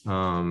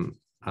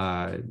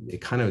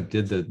 it kind of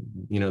did the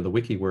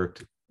wiki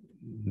worked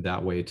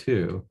that way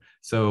too.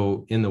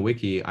 So in the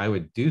wiki, I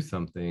would do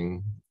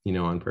something,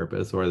 on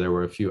purpose, or there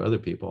were a few other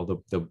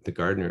people, the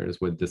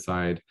gardeners would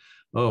decide,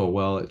 oh,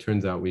 well, it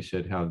turns out we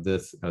should have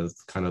this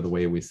as kind of the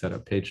way we set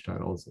up page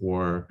titles,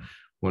 or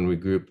when we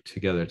group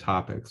together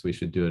topics, we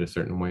should do it a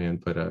certain way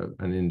and put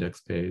an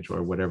index page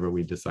or whatever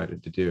we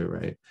decided to do,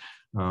 right?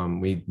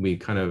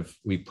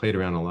 We played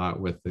around a lot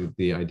with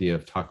the idea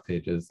of talk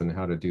pages and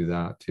how to do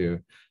that too.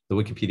 The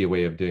Wikipedia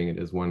way of doing it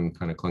is one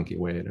kind of clunky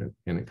way,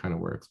 and it kind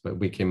of works. But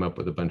we came up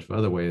with a bunch of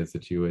other ways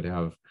that you would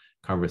have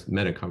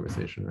meta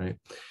conversation, right?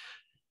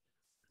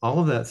 All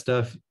of that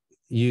stuff,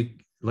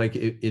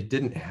 it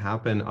didn't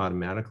happen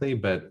automatically,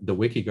 but the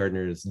wiki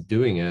gardeners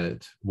doing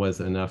it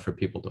was enough for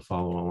people to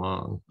follow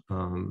along,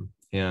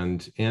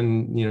 and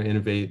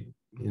innovate.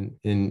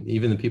 In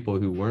even the people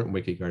who weren't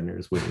wiki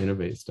gardeners would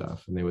innovate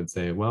stuff, and they would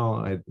say,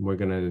 well, we're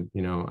gonna,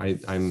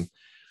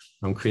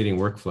 I'm creating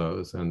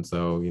workflows, and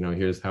so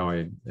here's how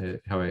I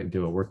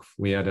do a work.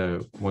 We had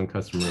one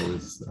customer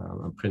was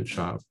a print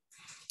shop,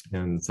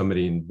 and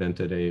somebody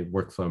invented a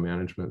workflow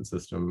management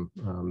system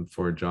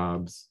for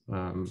jobs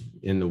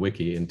in the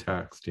wiki in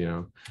text,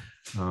 and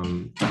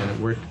it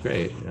worked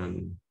great.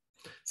 And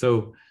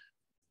so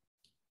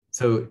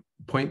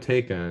point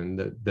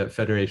taken that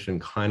federation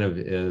kind of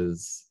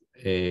is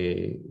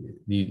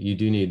you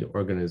do need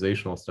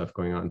organizational stuff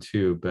going on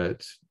too,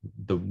 but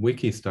the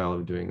wiki style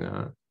of doing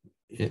that,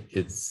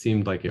 it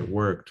seemed like it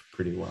worked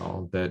pretty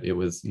well, that it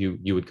was you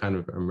would kind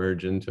of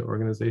emerge into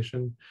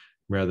organization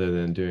rather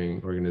than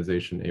doing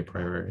organization a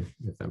priori,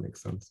 if that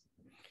makes sense.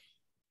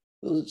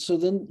 So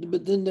then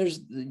there's,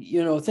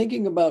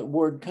 thinking about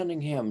Ward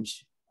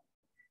Cunningham's,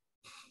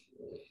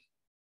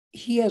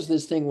 he has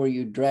this thing where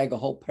you drag a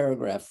whole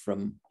paragraph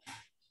from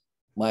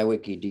my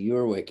wiki to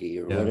your wiki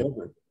or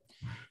whatever.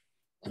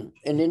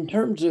 And in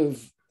terms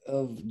of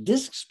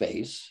disk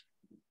space,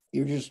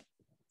 you're just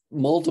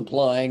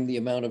multiplying the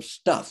amount of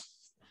stuff.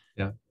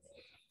 Yeah.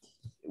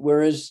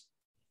 Whereas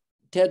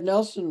Ted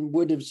Nelson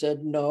would have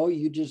said, no,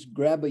 you just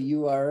grab a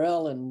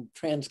URL and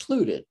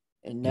transclude it.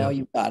 And now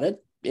you've got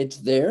it. It's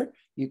there.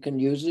 You can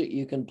use it.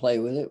 You can play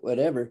with it,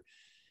 whatever.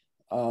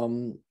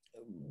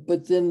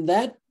 But then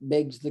that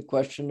begs the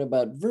question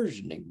about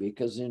versioning,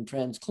 because in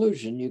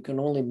transclusion, you can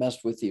only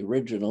mess with the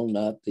original,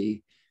 not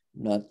the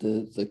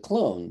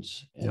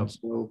clones. And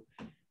so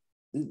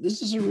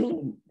this is a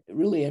really,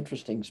 really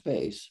interesting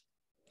space.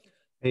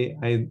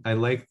 I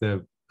like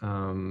the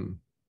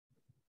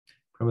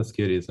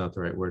promiscuity is not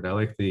the right word. I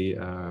like the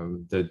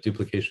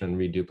duplication and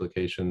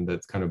reduplication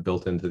that's kind of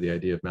built into the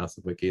idea of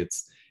massive wiki.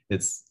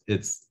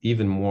 It's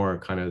even more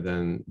kind of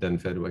than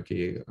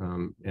FedWiki,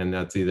 and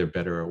that's either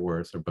better or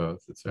worse or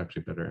both. It's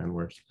actually better and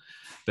worse.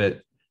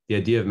 But the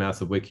idea of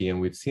massive wiki, and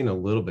we've seen a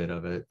little bit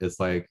of it, is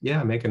like,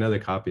 yeah, make another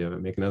copy of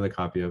it, make another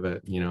copy of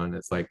it, and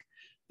it's like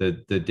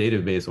the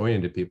database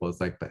oriented people, it's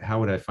like, but how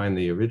would I find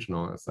the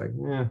original? And it's like,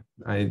 yeah,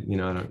 I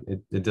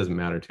don't, it doesn't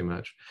matter too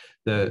much.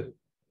 The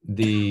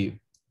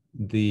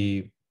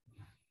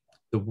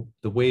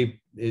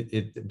way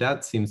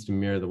that seems to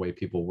mirror the way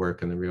people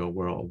work in the real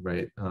world,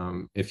 right?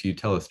 If you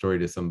tell a story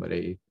to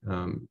somebody,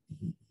 and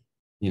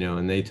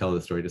they tell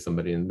the story to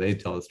somebody, and they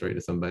tell a story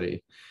to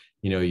somebody,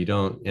 you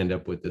don't end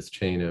up with this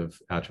chain of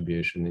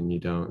attribution, and you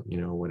don't,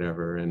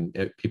 whatever, and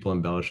people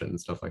embellish it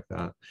and stuff like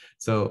that.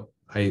 So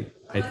I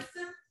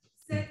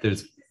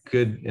there's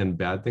good and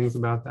bad things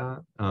about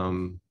that,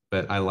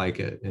 but I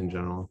like it in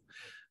general.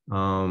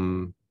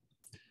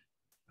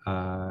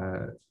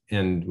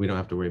 And we don't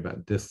have to worry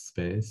about disk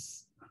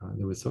space.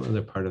 There was some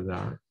other part of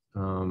that.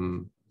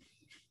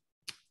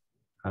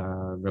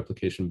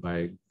 Replication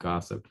by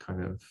gossip,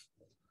 kind of.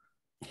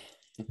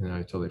 And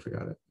I totally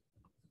forgot it.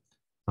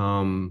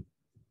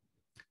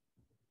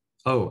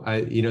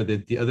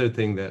 The other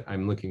thing that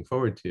I'm looking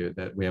forward to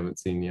that we haven't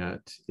seen yet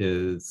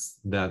is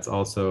that's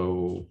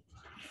also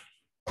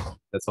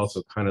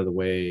kind of the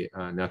way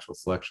natural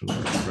selection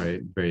works,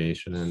 right?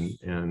 Variation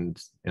and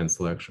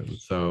selection.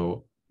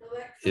 So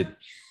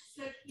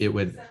it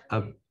would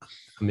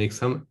make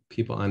some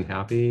people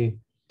unhappy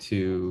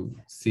to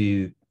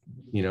see,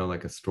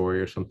 like a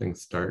story or something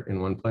start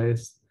in one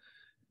place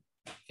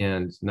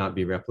and not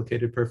be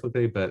replicated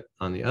perfectly. But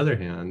on the other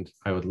hand,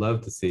 I would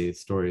love to see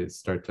stories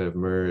start to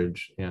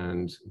emerge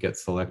and get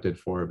selected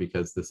for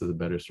because this is a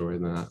better story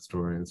than that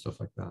story and stuff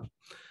like that.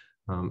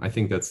 I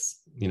think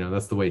that's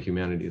the way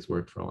humanity has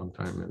worked for a long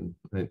time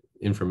and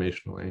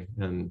informationally.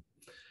 And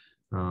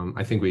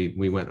I think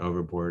we went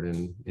overboard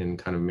in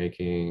kind of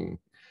making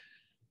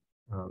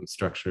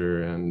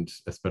structure and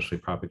especially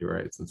property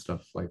rights and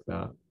stuff like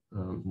that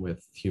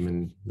with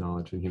human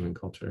knowledge and human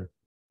culture.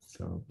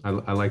 So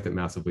I like that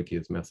massive wiki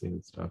is messy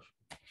and stuff.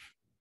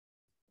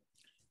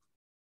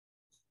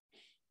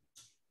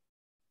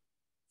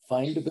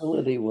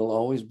 Findability will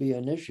always be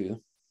an issue.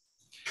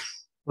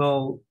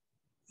 Well,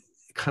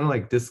 kind of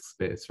like disk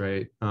space,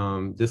 right?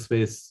 Disk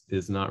space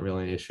is not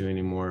really an issue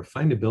anymore.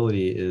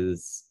 Findability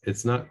is,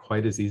 it's not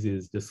quite as easy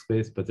as disk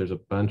space, but there's a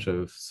bunch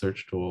of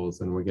search tools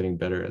and we're getting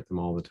better at them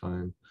all the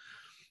time.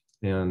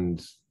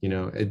 And, you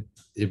know,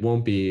 it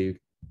won't be,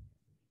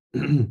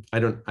 I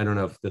don't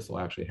know if this will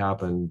actually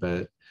happen,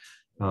 but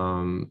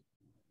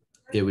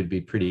it would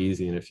be pretty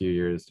easy in a few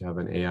years to have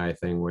an AI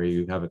thing where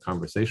you have a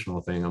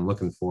conversational thing. I'm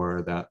looking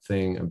for that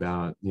thing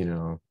about, you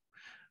know,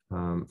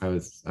 I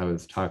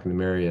was talking to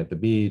Mary at the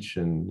beach,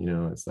 and you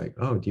know, it's like,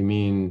 oh, do you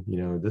mean, you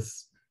know,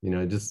 this, you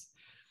know, just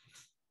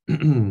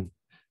the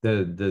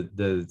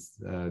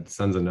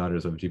sons and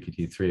daughters of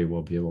GPT-3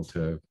 will be able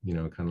to, you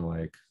know, kind of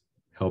like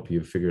help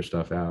you figure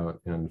stuff out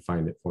and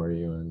find it for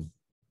you, and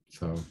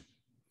so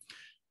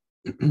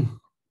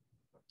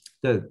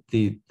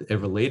a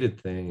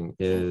related thing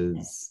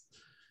is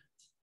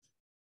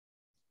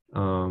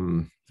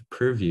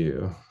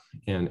purview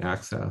and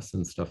access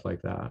and stuff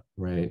like that,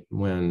 right?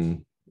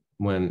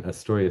 When a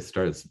story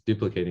starts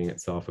duplicating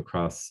itself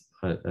across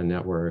a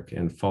network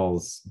and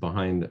falls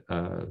behind,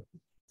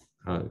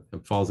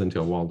 falls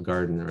into a walled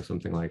garden or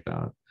something like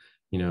that,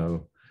 you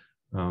know,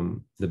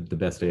 the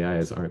best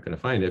AIs aren't going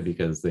to find it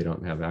because they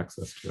don't have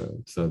access to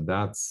it. So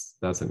that's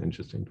an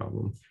interesting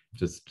problem.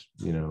 Just,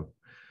 you know,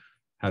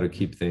 how to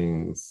keep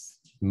things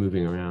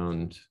moving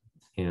around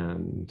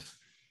and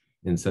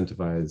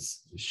incentivize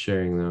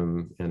sharing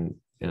them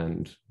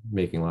and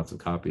making lots of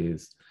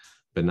copies,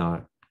 but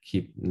not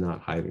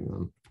hiding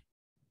them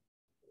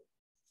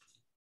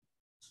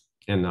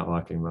and not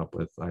locking them up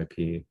with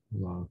IP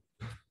law.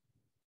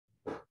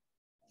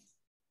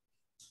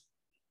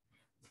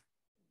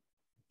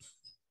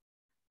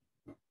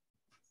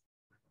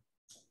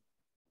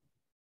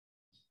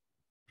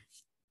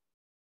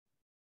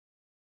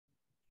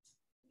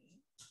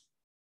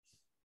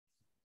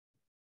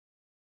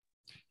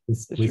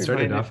 We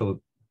started off a.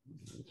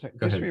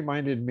 This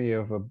reminded me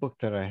of a book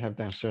that I have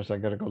downstairs. I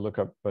got to go look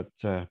up, but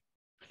I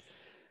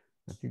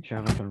think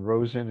Jonathan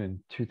Rosen in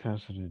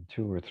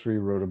 2002 or 3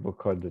 wrote a book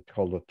called The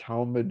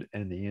Talmud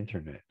and the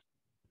Internet,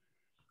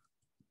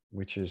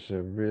 which is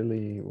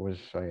really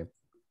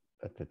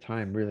at the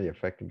time really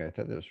affecting me. I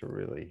thought this was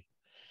really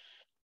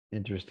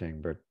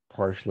interesting, but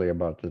partially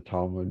about the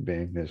Talmud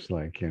being this,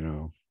 like, you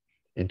know,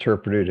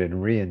 interpreted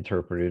and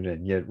reinterpreted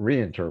and yet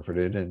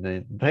reinterpreted, and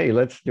then, hey,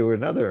 let's do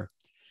another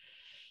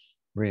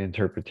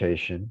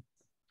reinterpretation.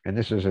 And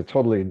this is a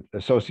totally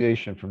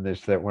association from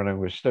this, that when I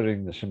was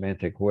studying the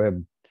semantic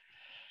web,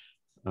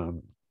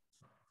 from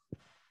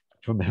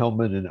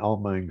Hellman and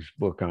Allmang's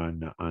book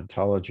on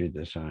ontology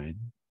design,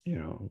 you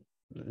know,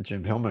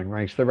 Jim Hellman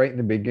writes there right in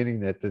the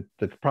beginning that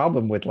the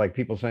problem with, like,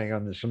 people saying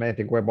on the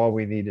semantic web, all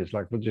we need is,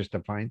 like, we'll just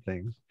define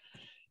things.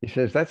 He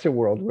says that's a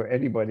world where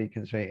anybody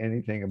can say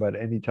anything about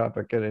any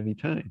topic at any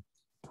time.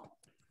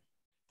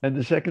 And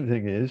the second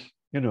thing is,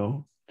 you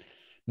know,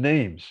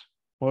 names.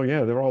 Well,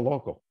 yeah, they're all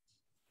local.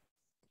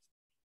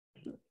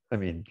 I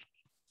mean,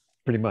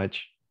 pretty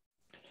much.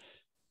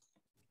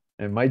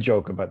 And my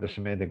joke about the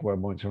semantic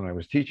web once when I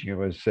was teaching it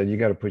was, said, you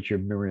got to put your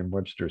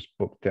Merriam-Webster's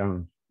book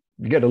down.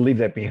 You got to leave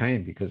that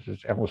behind because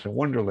there's Alice in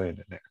Wonderland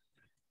in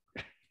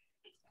there.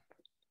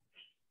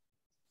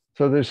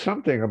 So there's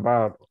something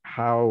about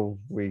how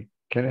we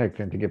connect,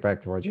 and to get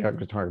back to what Jack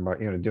was talking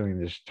about, you know, doing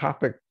this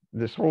topic,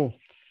 this whole,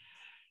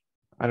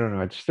 I don't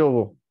know, it's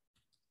still,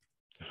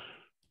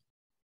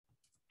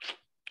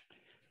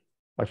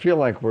 I feel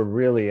like we're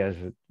really, as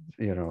a,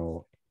 you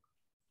know,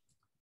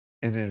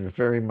 in a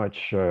very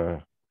much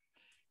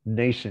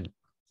nascent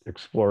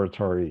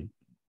exploratory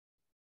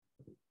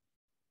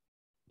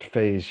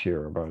phase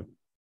here about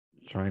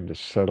trying to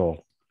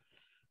settle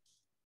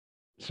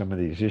some of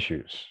these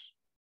issues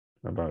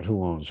about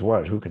who owns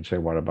what, who can say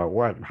what about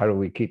what, how do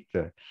we keep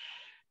the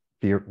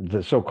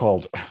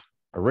so-called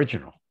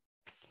original,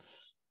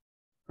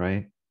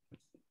 right?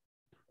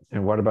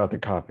 And what about the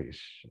copies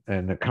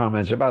and the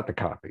comments about the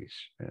copies,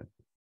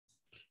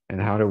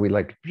 and how do we,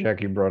 like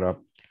Jackie brought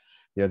up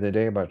the other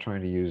day about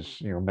trying to use,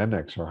 you know,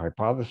 memex or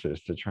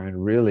hypothesis to try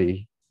and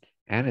really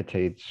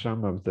annotate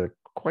some of the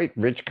quite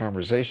rich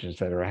conversations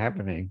that are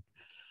happening.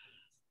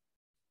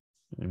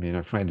 I mean,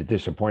 I find it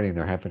disappointing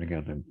they're happening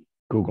on the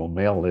Google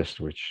Mail list,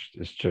 which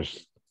is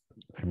just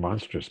a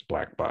monstrous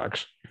black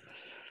box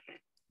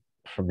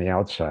from the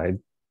outside.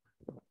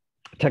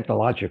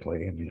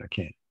 Technologically, I mean, I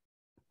can't,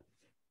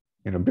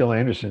 you know, Bill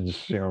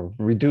Anderson's, you know,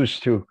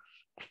 reduced to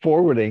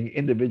forwarding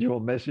individual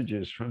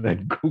messages from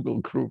that Google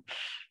group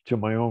to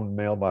my own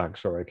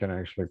mailbox, so I can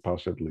actually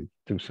possibly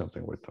do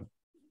something with them.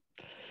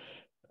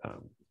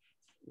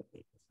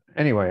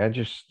 Anyway, I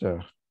just,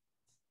 I'm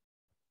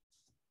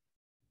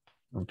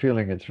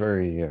feeling it's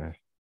very,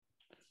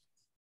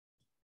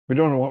 we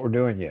don't know what we're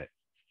doing yet,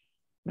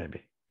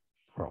 maybe.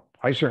 Well,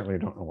 I certainly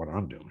don't know what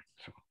I'm doing.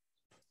 So.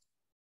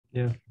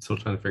 Yeah, still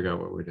trying to figure out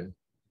what we're doing.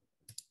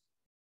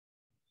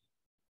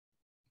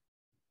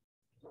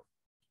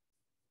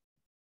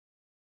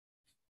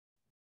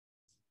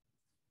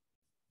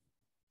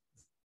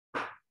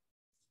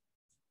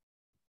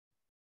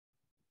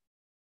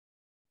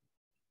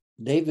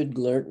 David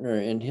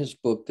Glertner, in his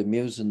book, The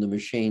Muse and the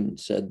Machine,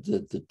 said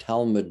that the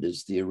Talmud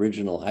is the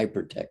original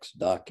hypertext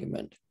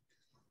document.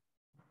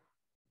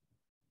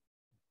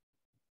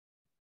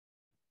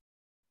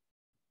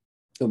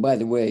 So, by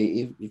the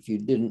way, if you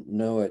didn't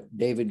know it,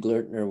 David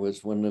Glertner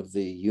was one of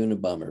the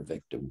Unabomber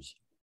victims.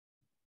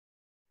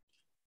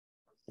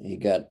 He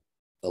got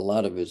a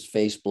lot of his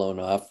face blown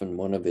off and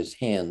one of his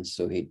hands,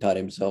 so he taught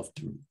himself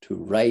to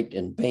write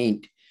and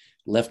paint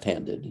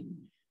left-handed,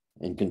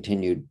 and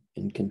continued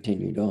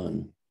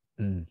on.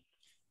 Mm.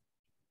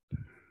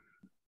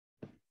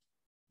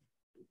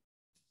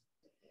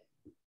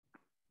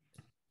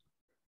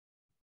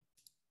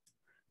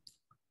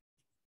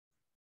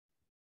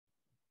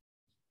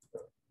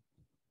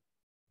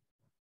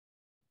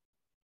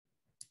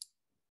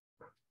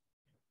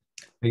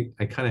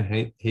 I kind of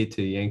hate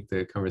to yank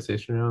the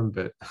conversation around,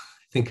 but I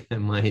think I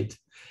might.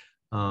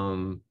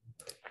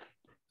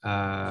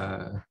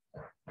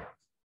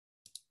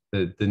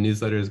 The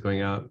newsletter is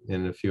going out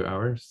in a few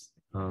hours,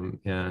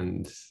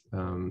 and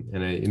I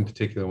in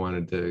particular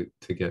wanted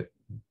to get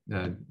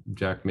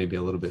Jack maybe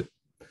a little bit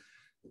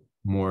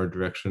more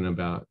direction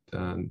about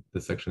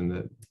the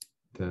section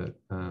that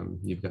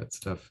you've got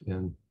stuff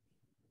in,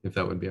 if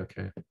that would be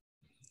okay.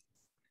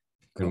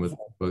 And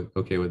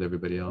okay with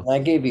everybody else. I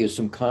gave you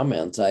some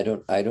comments. I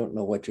don't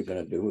know what you're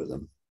going to do with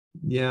them.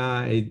 Yeah,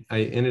 I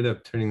ended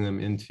up turning them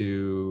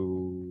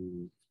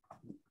into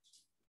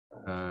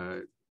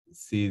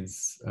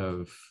seeds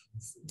of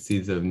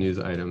news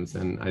items,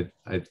 and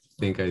I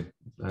think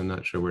I'm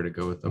not sure where to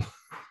go with them.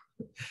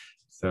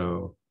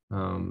 So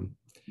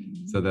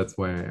that's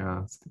why I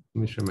asked.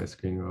 Let me share my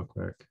screen real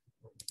quick,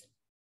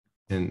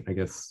 and I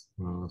guess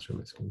I'll share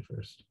my screen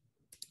first.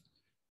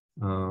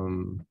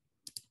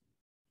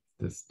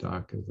 This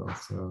doc is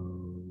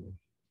also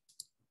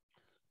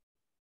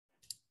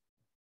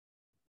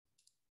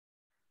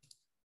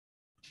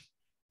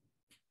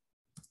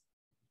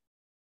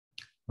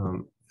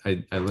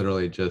I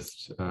literally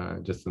just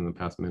in the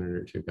past minute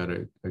or two got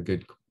a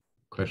good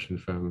question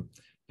from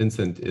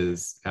Vincent.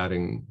 Has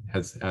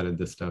added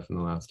this stuff in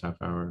the last half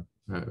hour,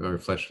 or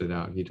fleshed it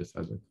out. He just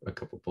has a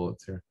couple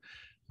bullets here,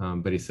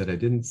 but he said I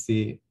didn't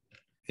see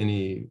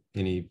any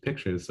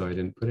pictures, so I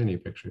didn't put any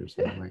pictures.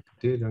 And I'm like,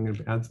 dude, I'm gonna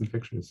add some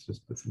pictures.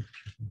 Just put some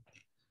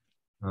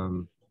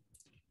pictures.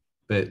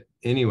 But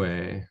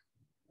anyway,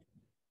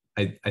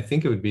 I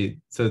think it would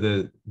be, so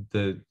the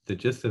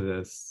gist of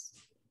this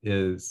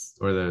is,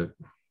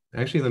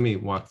 actually let me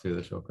walk through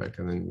this real quick,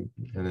 and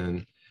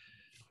then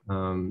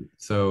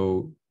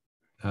so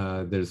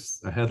there's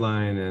a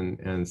headline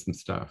and some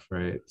stuff,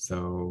 right?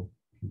 So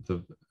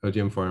the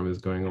OGM forum is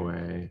going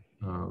away.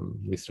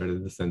 We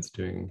started the sense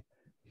doing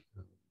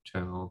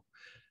channel.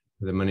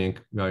 The money and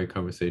value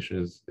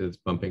conversation is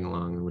bumping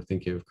along, and we're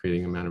thinking of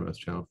creating a Mattermost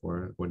channel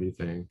for it. What do you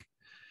think?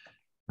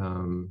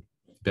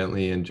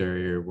 Bentley and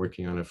Jerry are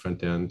working on a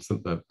front end,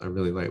 a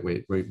really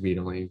lightweight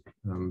read-only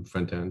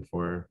front end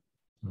for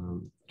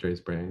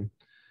Jerry's brain,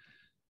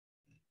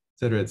 et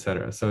cetera, et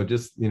cetera. So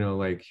just,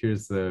 like,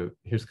 here's kind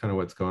of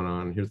what's going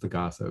on. Here's the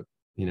gossip,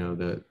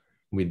 that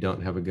we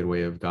don't have a good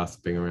way of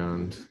gossiping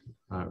around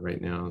right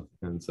now.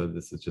 And so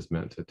this is just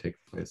meant to take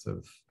the place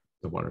of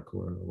the water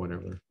cooler or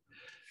whatever.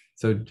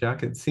 So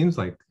Jack, it seems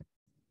like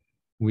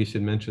we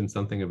should mention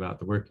something about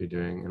the work you're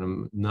doing, and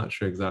I'm not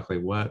sure exactly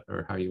what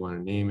or how you want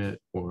to name it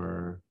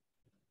or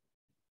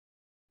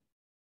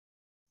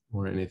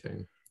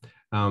anything.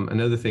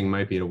 Another thing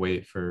might be to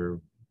wait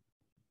for,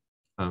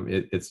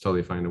 it's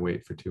totally fine to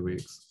wait for 2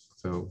 weeks.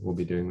 So we'll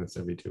be doing this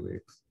every 2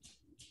 weeks.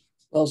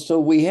 Well, so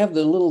we have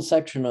the little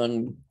section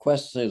on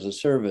Quests as a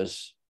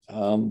Service.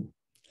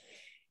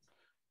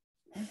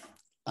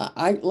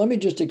 Let me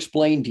just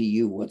explain to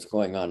you what's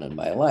going on in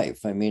my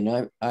life. I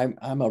mean,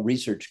 I'm a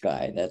research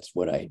guy. That's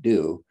what I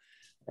do,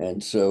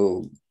 and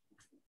so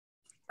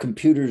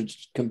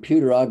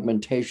computer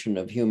augmentation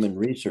of human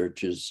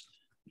research is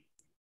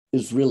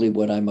really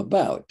what I'm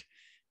about,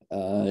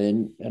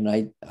 and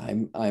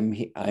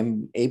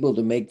I'm able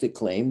to make the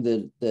claim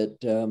that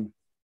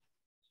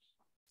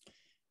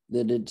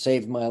it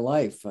saved my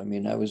life. I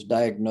mean, I was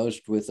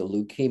diagnosed with a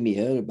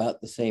leukemia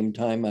about the same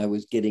time I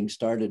was getting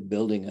started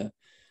building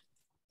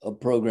a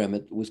program.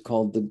 It was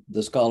called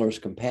the Scholar's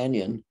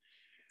Companion,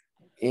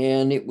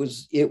 and it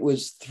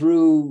was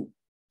through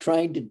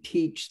trying to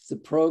teach the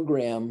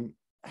program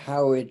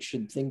how it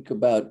should think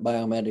about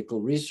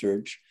biomedical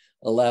research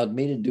allowed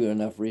me to do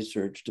enough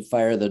research to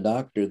fire the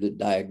doctor that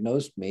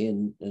diagnosed me,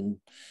 and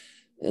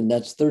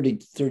that's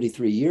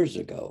 33 years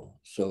ago.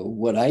 So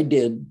what I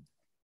did,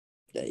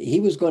 he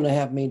was going to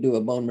have me do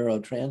a bone marrow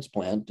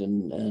transplant,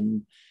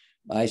 and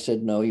I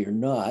said, no, you're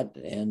not.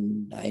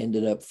 And I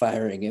ended up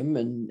firing him.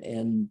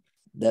 And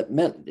that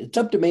meant it's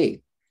up to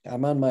me.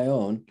 I'm on my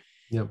own.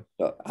 Yep.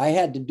 So I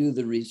had to do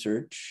the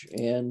research.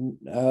 And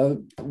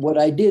what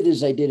I did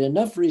is I did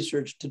enough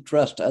research to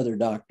trust other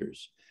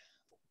doctors.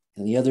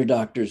 And the other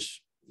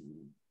doctors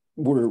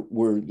were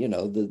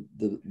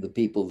the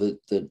people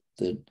that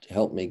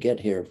helped me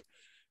get here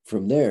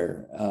from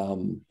there.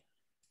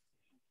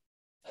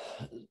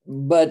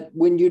 But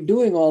when you're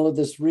doing all of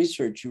this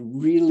research, you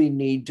really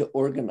need to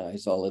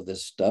organize all of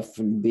this stuff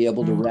and be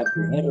able to wrap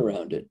your head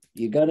around it.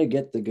 You got to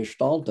get the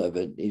gestalt of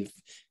it if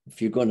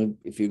you're going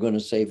to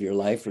save your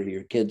life or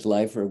your kid's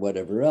life or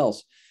whatever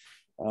else.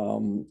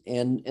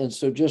 And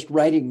so just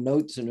writing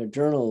notes in a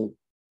journal,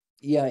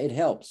 yeah, it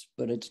helps,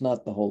 but it's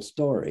not the whole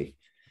story.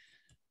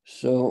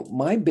 So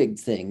my big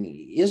thing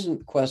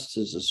isn't Quest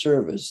as a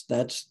service.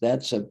 That's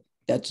a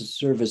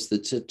service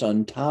that sits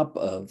on top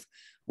of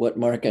what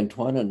Marc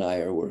Antoine and I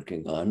are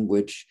working on,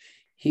 which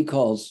he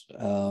calls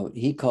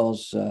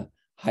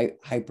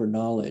hyper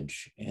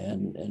knowledge,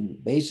 and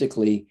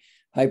basically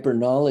hyper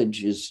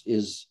knowledge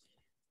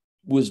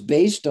was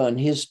based on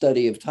his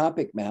study of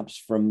topic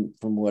maps from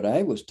what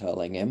I was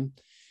telling him.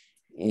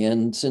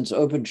 And since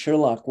Open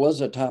Sherlock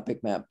was a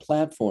topic map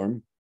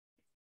platform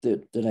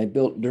that I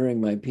built during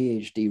my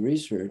PhD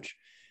research,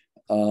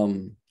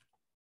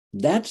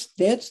 that's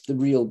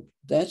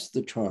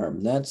the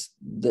charm. That's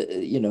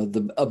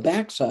a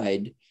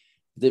backside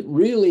that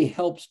really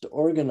helps to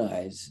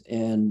organize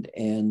and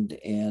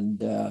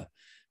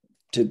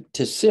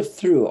to sift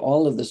through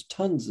all of this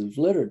tons of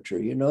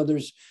literature.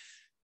 There's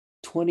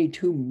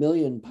 22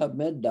 million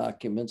PubMed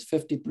documents,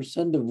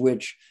 50% of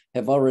which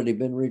have already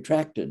been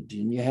retracted.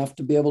 And you have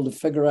to be able to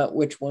figure out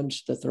which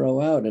ones to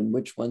throw out and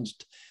which ones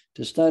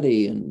to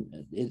study.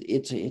 And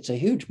it's a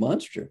huge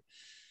monster.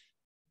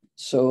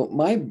 So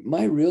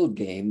my real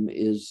game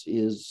is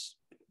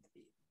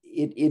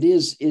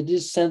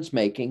sense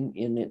making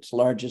in its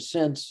largest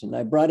sense. And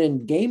I brought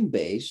in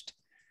game-based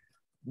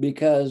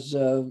because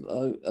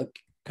a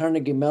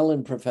Carnegie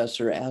Mellon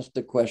professor asked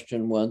the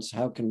question once,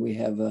 how can we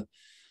have a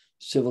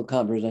civil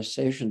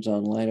conversations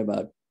online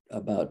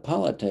about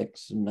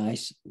politics? And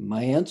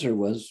my answer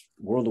was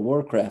World of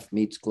Warcraft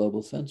meets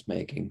global sense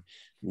making.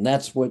 And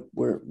that's where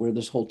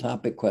this whole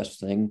topic quest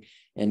thing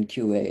and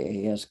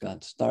QAAS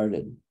got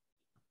started.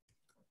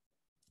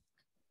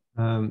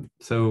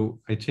 So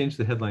I changed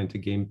the headline to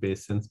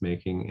game-based sense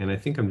making, and I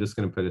think I'm just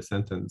going to put a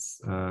sentence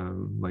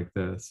like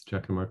this.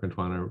 Jack and Marc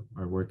Antoine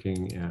are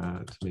working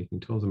at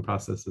making tools and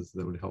processes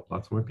that would help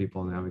lots more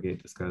people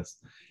navigate, discuss,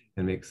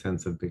 and make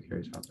sense of big,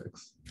 hairy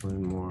topics.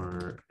 Learn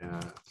more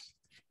at,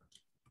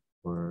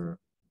 or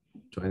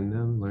join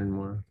them, learn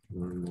more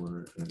and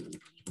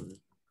join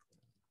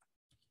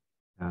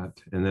at.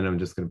 And then I'm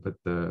just going to put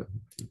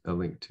a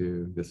link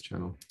to this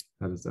channel.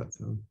 How does that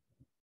sound?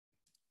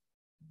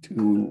 To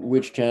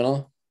which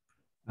channel?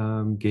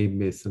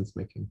 Game-based sense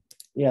making.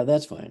 Yeah,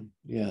 that's fine.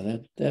 Yeah,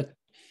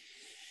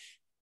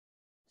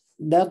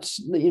 that's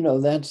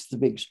the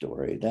big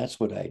story. That's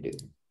what I do.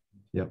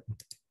 Yep.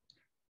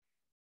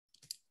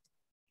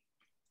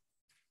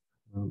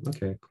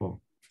 Okay, cool.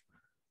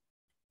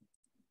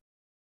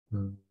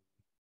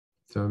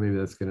 So maybe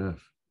that's good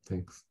enough.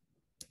 Thanks.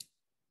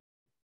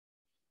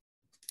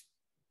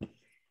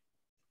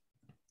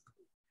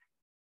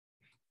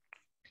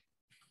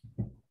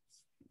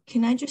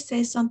 Can I just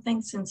say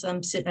something since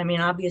I'm sitting? I mean,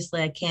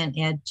 obviously I can't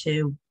add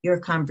to your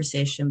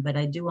conversation, but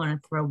I do want to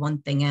throw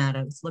one thing out.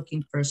 I was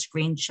looking for a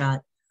screenshot.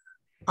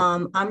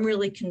 I'm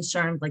really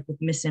concerned like with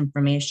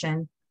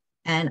misinformation.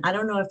 And I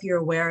don't know if you're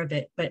aware of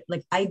it, but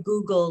like I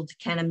Googled,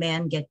 can a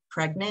man get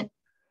pregnant?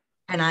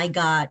 And I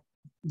got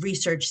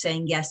research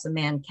saying, yes, a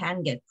man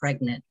can get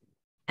pregnant.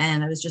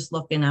 And I was just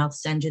looking, I'll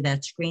send you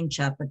that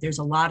screenshot, but there's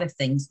a lot of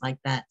things like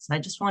that. So I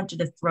just wanted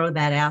to throw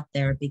that out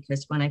there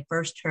because when I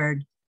first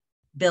heard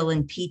Bill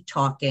and Pete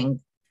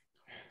talking,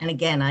 and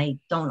again, I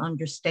don't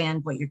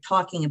understand what you're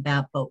talking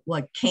about, but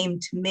what came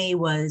to me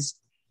was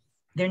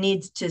there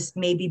needs to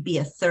maybe be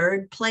a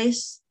third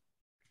place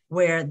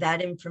where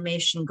that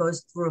information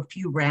goes through a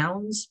few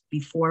rounds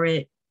before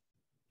it.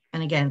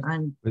 And again,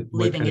 I'm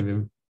leaving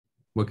it.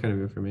 What kind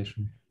of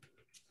information?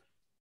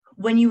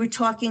 When you were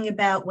talking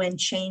about when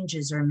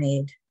changes are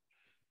made.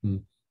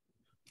 Let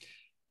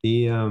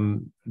me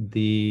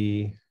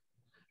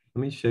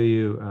show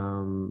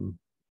you.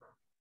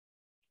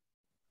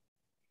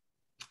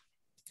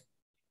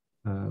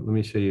 Let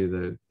me show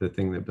you the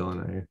thing that Bill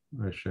and I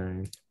are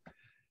sharing.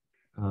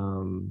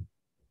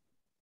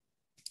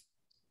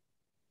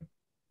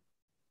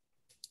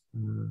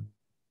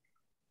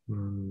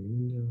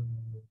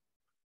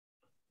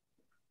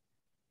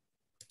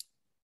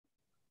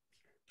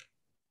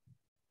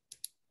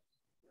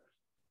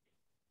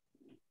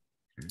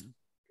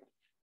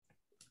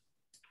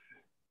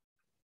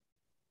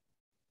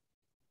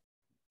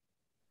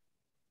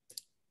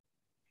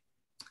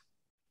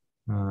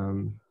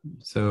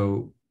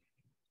 So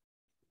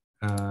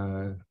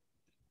how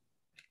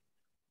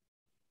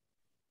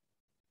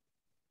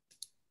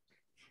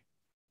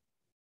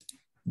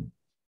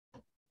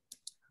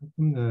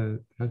come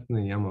the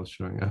YAML's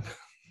showing up?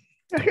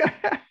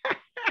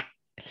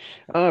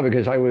 Oh,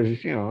 because I was,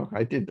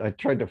 I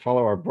tried to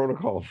follow our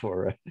protocol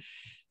for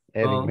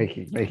adding,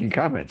 making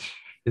comments.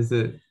 Is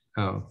it?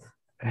 Oh,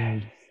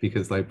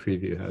 because Live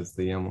Preview has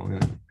the YAML in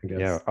it, I guess.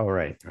 Yeah. Oh,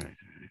 right.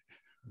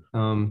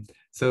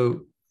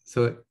 So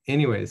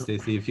anyway,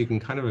 Stacy, if you can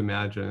kind of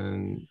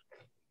imagine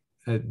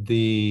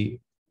the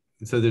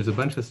so there's a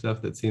bunch of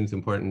stuff that seems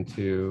important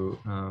to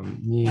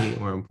me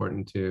or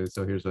important to,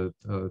 so here's a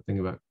thing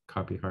about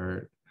copy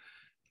heart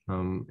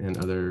and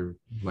other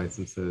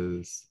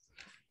licenses.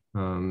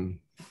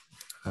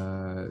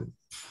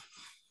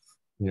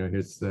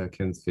 Here's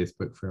Ken's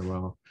Facebook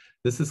farewell.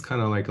 This is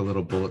kind of like a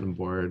little bulletin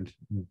board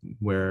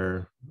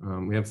where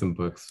we have some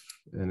books,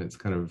 and it's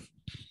kind of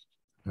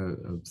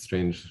a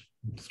strange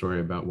story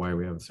about why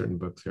we have certain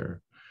books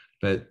here.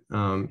 But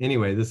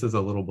anyway, this is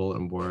a little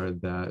bulletin board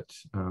that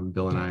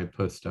Bill and I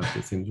post stuff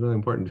that seems really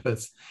important to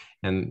us,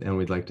 and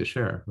we'd like to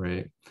share,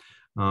 right?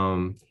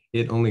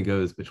 It only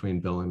goes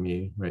between Bill and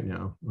me right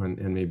now,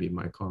 and maybe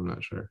Michael, I'm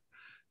not sure.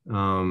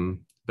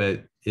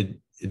 But it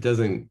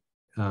doesn't,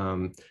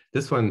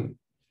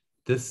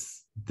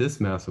 this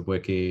massive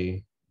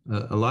wiki,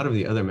 a lot of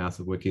the other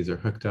massive wikis are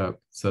hooked up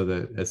so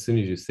that as soon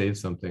as you save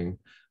something,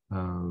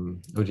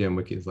 OGM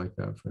Wiki is like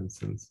that, for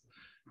instance.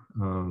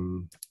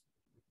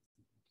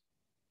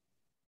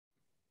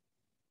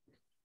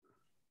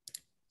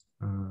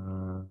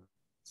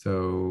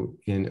 So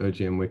in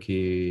OGM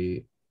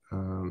Wiki,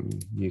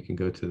 you can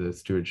go to the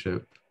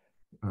stewardship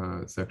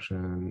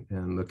section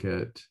and look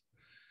at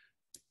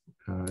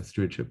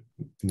stewardship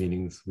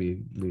meetings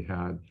we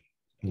had,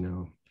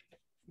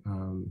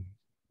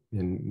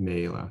 in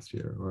May last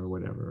year or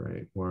whatever,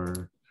 right?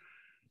 Or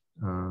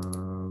I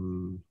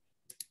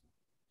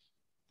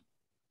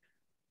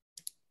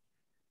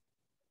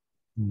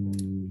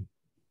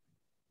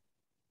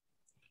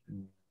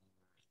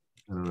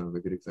don't know a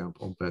good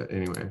example, but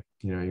anyway,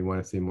 you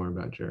want to see more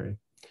about Jerry.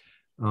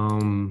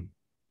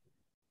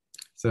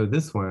 So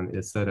this one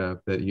is set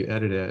up that you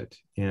edit it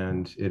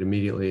and it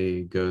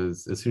immediately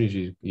goes, as soon as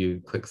you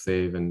click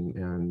save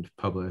and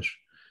publish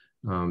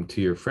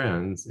to your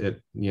friends,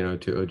 to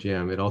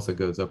OGM, it also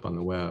goes up on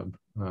the web.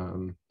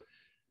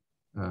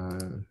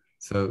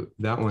 So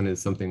that one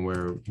is something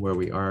where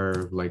we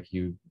are like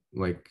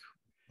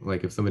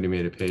if somebody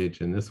made a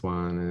page in this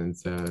one and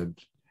said,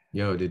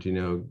 yo, did you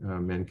know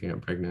men can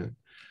get pregnant?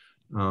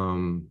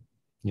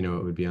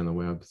 It would be on the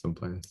web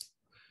someplace.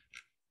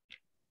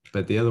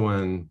 But the other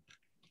one,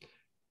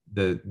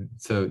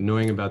 so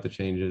knowing about the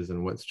changes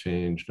and what's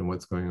changed and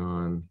what's going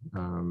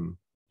on.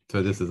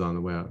 So this is on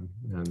the web,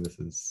 and this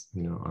is,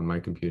 on my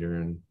computer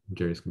and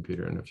Jerry's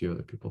computer and a few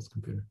other people's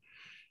computer.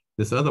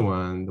 This other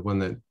one, the one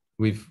that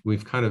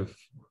we've kind of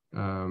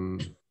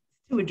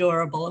too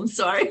adorable. I'm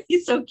sorry.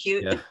 He's so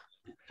cute. Yeah.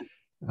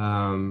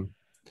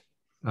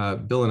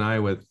 Bill and I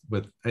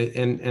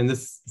and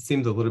this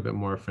seems a little bit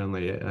more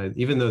friendly,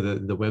 even though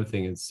the web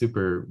thing is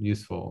super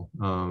useful.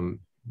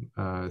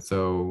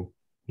 So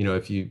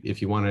if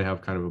you want to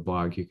have kind of a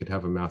blog, you could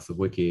have a massive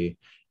wiki,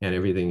 and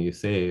everything you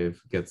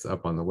save gets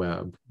up on the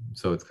web.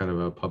 So it's kind of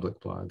a public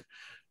blog.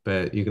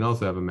 But you can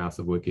also have a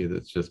massive wiki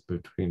that's just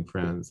between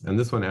friends. And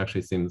this one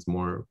actually seems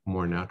more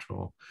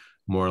natural,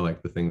 more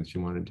like the thing that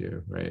you want to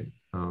do, right?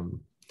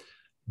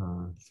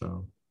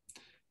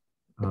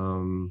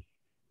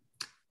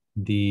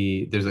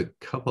 There's a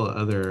couple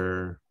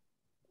other,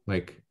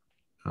 like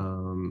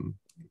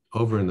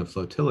over in the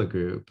Flotilla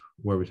group,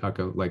 where we talk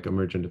about like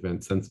emergent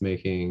event sense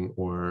making,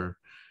 or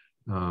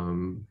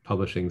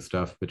publishing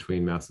stuff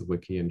between Massive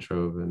Wiki and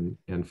Trove and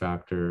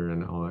Factor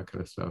and all that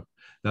kind of stuff.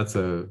 That's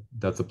a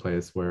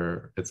place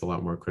where it's a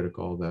lot more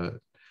critical that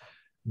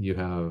you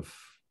have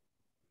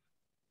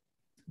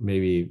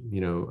maybe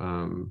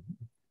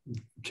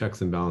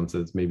checks and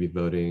balances, maybe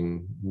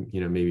voting,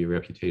 maybe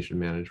reputation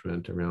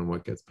management around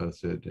what gets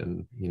posted,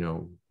 and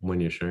when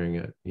you're sharing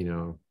it,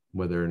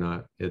 whether or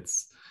not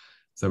it's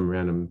some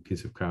random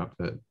piece of crap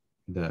that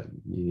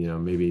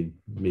maybe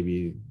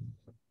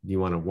you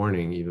want a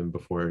warning even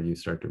before you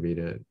start to read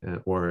it,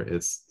 or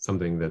it's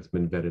something that's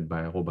been vetted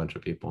by a whole bunch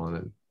of people,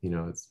 and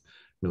it's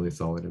really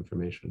solid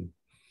information.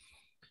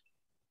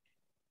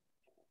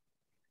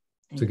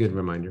 It's a good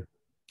reminder.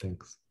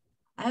 Thanks.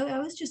 I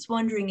was just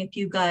wondering if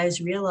you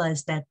guys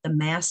realize that the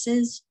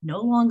masses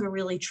no longer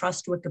really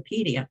trust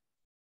Wikipedia.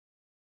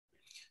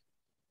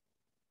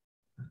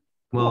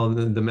 Well,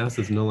 the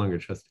masses no longer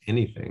trust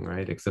anything,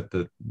 right? Except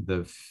the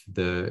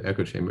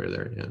echo chamber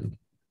they're in.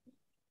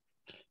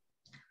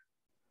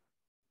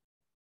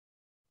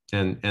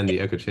 And the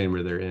echo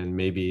chamber they're in,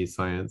 maybe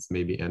science,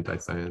 maybe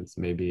anti-science,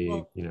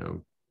 maybe,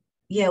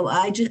 Yeah, well,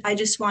 I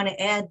just want to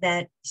add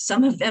that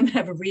some of them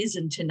have a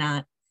reason to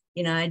not.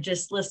 I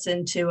just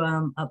listened to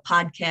a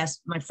podcast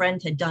my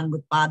friend had done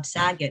with Bob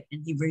Saget,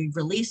 and he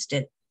released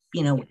it,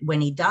 when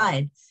he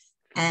died.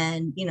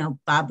 And,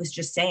 Bob was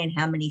just saying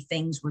how many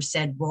things were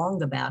said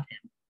wrong about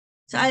him.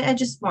 So I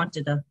just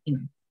wanted to,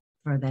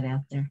 throw that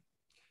out there.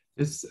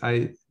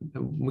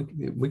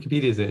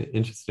 Wikipedia is an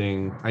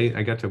interesting,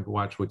 I got to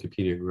watch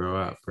Wikipedia grow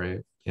up,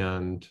 right?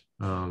 And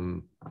I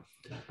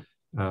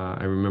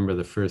remember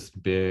the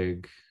first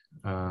big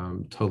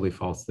totally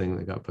false thing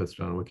that got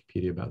posted on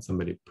Wikipedia about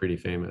somebody pretty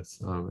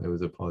famous. It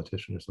was a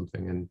politician or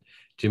something, and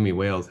Jimmy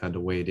Wales had to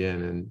wade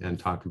in and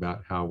talk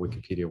about how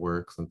Wikipedia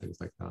works and things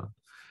like that.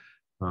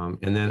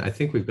 And then I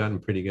think we've gotten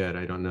pretty good.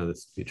 I don't know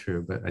this to be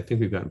true, but I think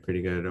we've gotten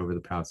pretty good over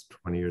the past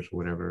 20 years or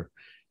whatever,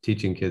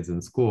 teaching kids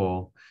in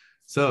school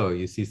So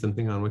you see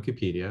something on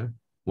Wikipedia,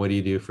 what do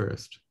you do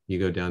first? You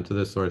go down to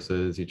the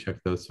sources, you check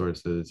those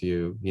sources,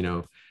 you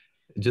know,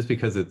 just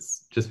because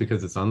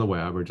it's on the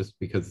web or just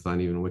because it's on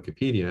even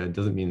Wikipedia, it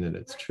doesn't mean that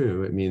it's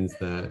true. It means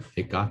that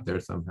it got there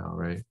somehow,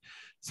 right?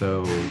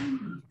 So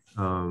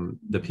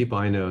the people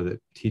I know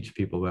that teach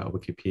people about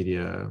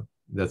Wikipedia,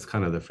 that's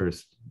kind of the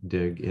first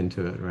dig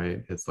into it,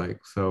 right? It's like,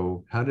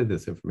 so how did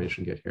this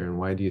information get here, and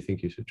why do you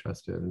think you should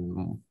trust it,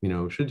 and you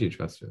know, should you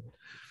trust it?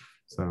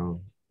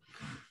 So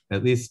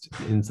at least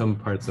in some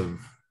parts of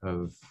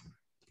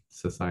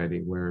society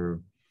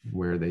where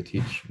they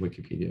teach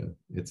Wikipedia,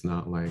 it's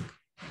not like,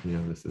 you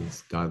know, this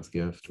is God's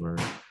gift or,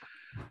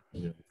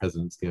 you know, the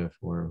president's gift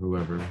or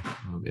whoever.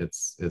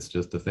 It's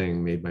just a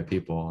thing made by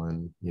people,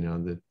 and you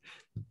know that,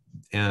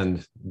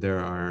 and there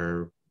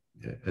are,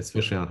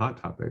 especially on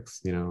hot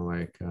topics, you know,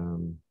 like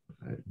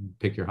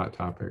pick your hot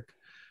topic.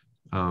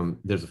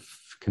 There's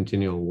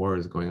continual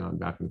wars going on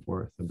back and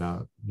forth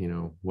about, you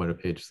know, what a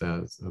page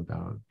says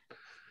about,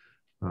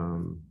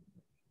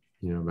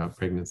 you know, about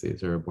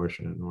pregnancies or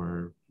abortion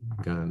or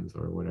guns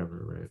or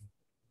whatever, right?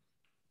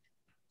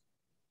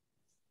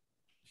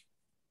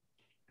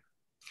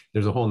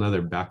 There's a whole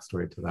nother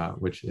backstory to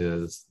that, which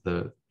is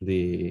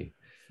the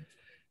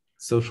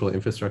social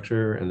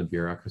infrastructure and the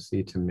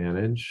bureaucracy to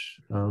manage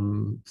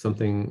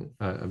something,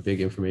 a big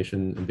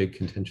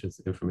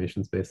contentious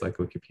information space like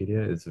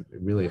Wikipedia is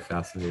really a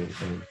fascinating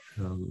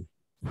thing.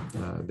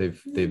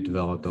 They've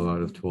developed a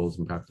lot of tools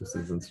and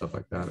practices and stuff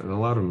like that, and a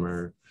lot of them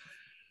are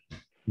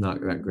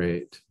not that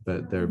great,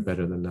 but they're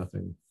better than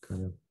nothing,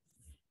 kind of.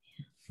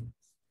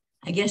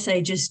 I guess I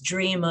just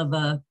dream of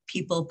a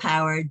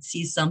people-powered,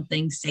 see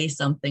something, say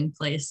something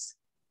place.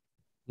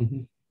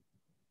 Mm-hmm.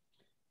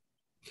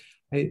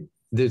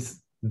 There's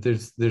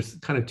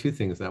kind of two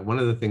things. That one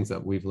of the things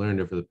that we've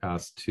learned over the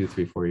past 2,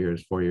 3, 4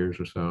 years, 4 years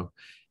or so,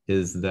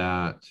 is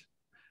that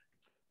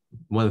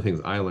one of the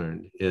things I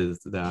learned is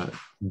that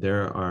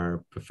there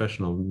are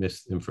professional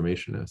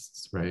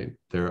misinformationists, right?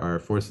 There are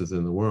forces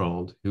in the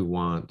world who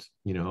want,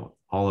 you know,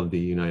 all of the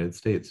United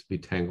States to be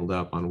tangled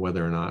up on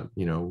whether or not,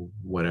 you know,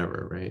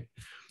 whatever, right?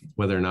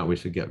 Whether or not we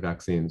should get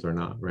vaccines or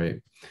not,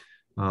 right?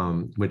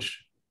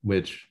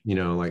 Which, you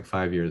know, like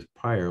 5 years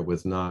prior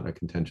was not a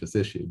contentious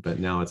issue, but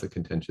now it's a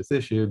contentious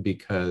issue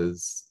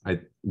because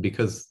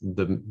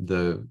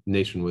the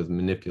nation was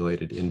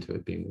manipulated into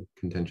it being a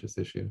contentious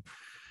issue.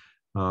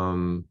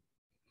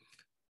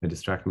 I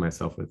distracted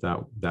myself with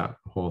that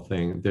whole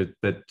thing. But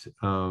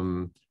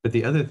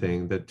the other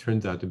thing that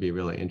turns out to be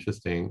really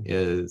interesting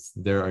is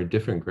there are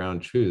different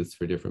ground truths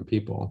for different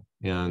people,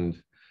 and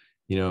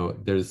you know,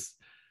 there's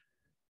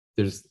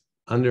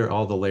under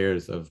all the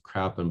layers of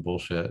crap and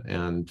bullshit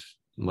and,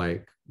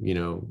 like, you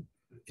know,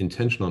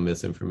 intentional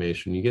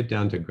misinformation, you get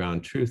down to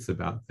ground truths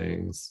about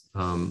things.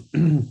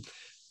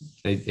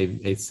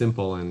 A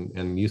simple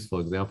and useful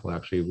example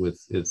actually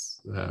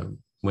is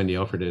Wendy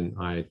Alford and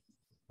I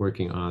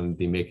working on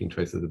the Making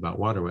Choices About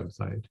Water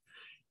website.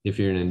 If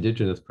you're an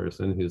indigenous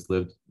person who's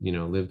lived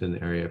in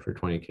the area for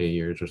 20K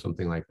years or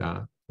something like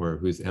that, or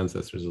whose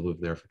ancestors have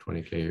lived there for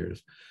 20K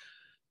years,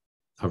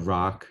 a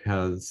rock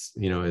has,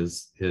 you know,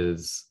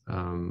 is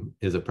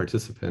a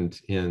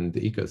participant in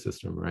the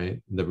ecosystem,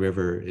 right? The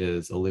river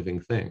is a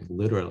living thing.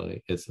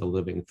 Literally, it's a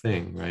living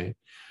thing, right?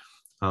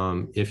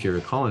 If you're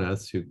a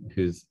colonist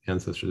whose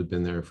ancestors have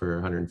been there for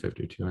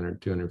 150,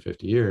 200,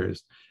 250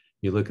 years,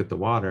 you look at the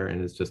water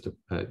and it's just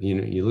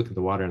you look at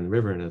the water in the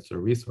river and it's a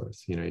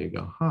resource. You know, you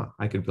go,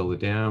 I could build a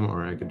dam,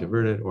 or I could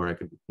divert it, or I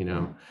could, you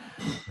know,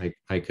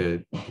 I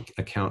could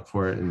account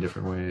for it in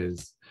different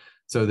ways.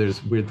 So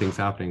there's weird things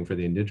happening for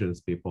the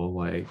indigenous people,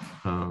 like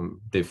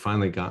they've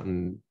finally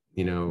gotten,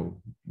 you know,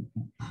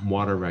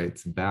 water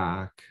rights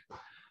back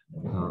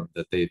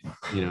that they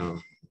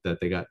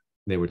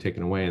were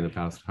taken away in the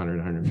past 100,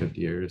 150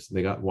 years.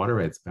 They got water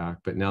rights back,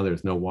 but now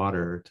there's no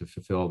water to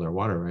fulfill their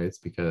water rights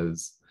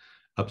because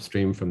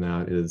upstream from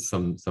that is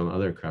some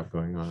other crap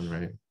going on,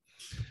 right?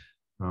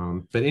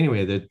 But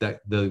anyway,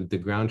 the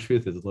ground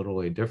truth is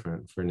literally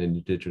different for an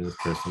indigenous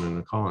person and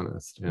a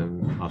colonist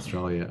in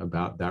Australia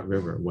about that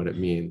river, what it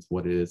means,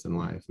 what it is in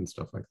life, and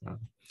stuff like that.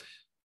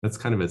 That's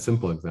kind of a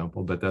simple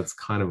example, but that's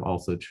kind of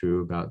also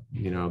true about,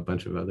 you know, a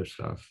bunch of other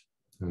stuff.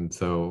 And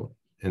so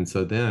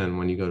then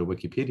when you go to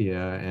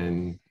Wikipedia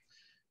and,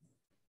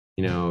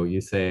 you know,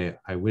 you say,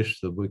 I wish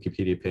the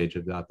Wikipedia page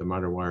about the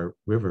Martuwarra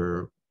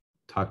River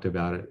talked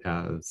about it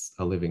as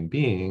a living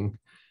being,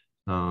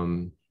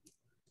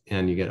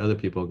 and you get other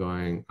people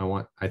going,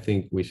 I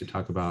think we should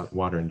talk about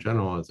water in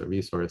general as a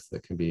resource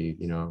that can be,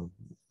 you know,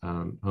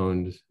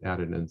 owned,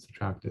 added, and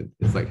subtracted.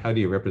 It's like, how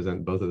do you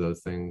represent both of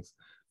those things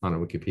on a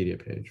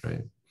Wikipedia page,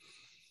 right?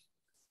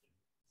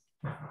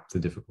 It's a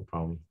difficult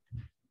problem.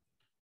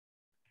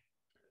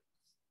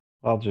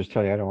 I'll just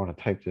tell you, I don't want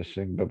to type this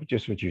thing, but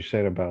just what you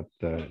said about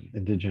the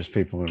indigenous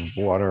people in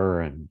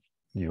water and,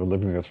 you know,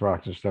 living with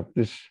rocks and stuff.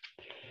 This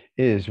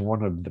is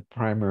one of the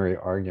primary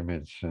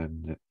arguments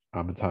in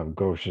Amitav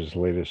Ghosh's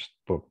latest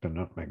book, The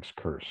Nutmeg's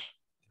Curse.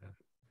 Yeah.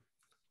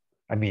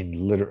 I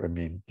mean,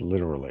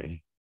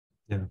 literally.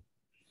 Yeah.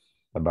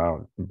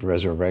 about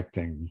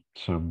resurrecting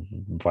some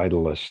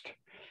vitalist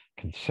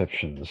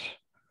conceptions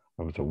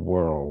of the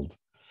world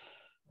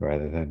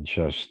rather than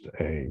just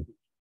the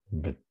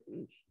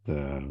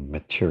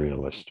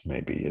materialist,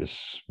 maybe, is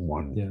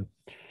one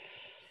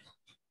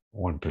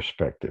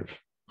perspective.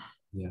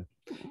 Yeah,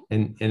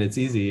 and it's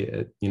easy,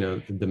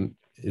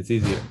 it's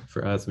easy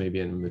for us, maybe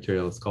in a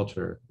materialist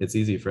culture, it's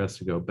easy for us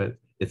to go, but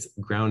it's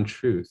ground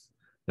truth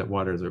that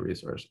water is a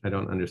resource. I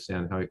don't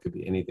understand how it could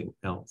be anything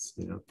else,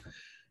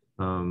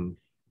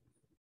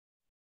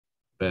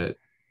 but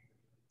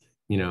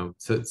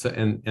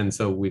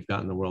so we've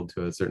gotten the world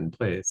to a certain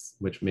place,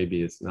 which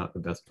maybe is not the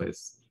best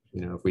place.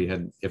 If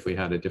we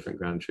had a different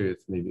ground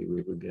truth, maybe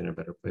we would be in a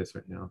better place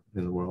right now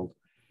in the world.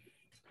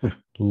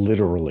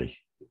 Literally.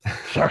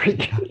 Sorry.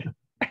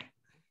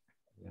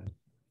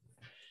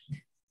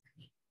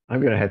 I'm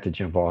going to have to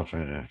jump off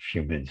in a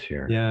few minutes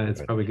here. Yeah,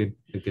 it's probably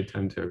a good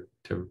time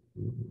to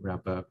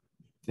wrap up.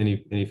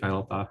 Any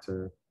final thoughts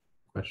or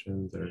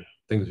questions or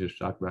things we should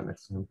talk about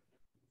next time?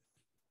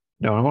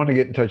 No, I want to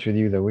get in touch with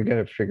you, though. We got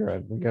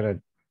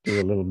to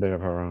do a little bit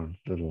of our own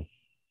little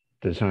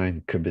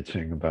design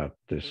kibitzing about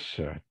this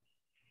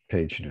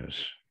page news.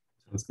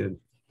 Sounds good.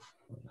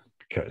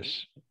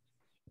 Because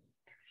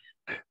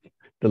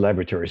the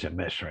laboratory's a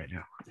mess right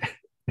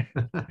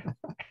now.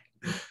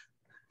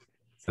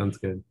 Sounds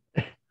good.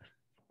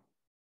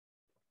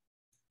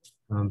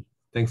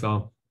 Thanks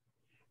all.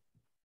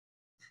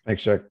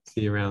 Thanks, Jack.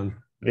 See you around.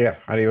 Yeah,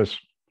 adios.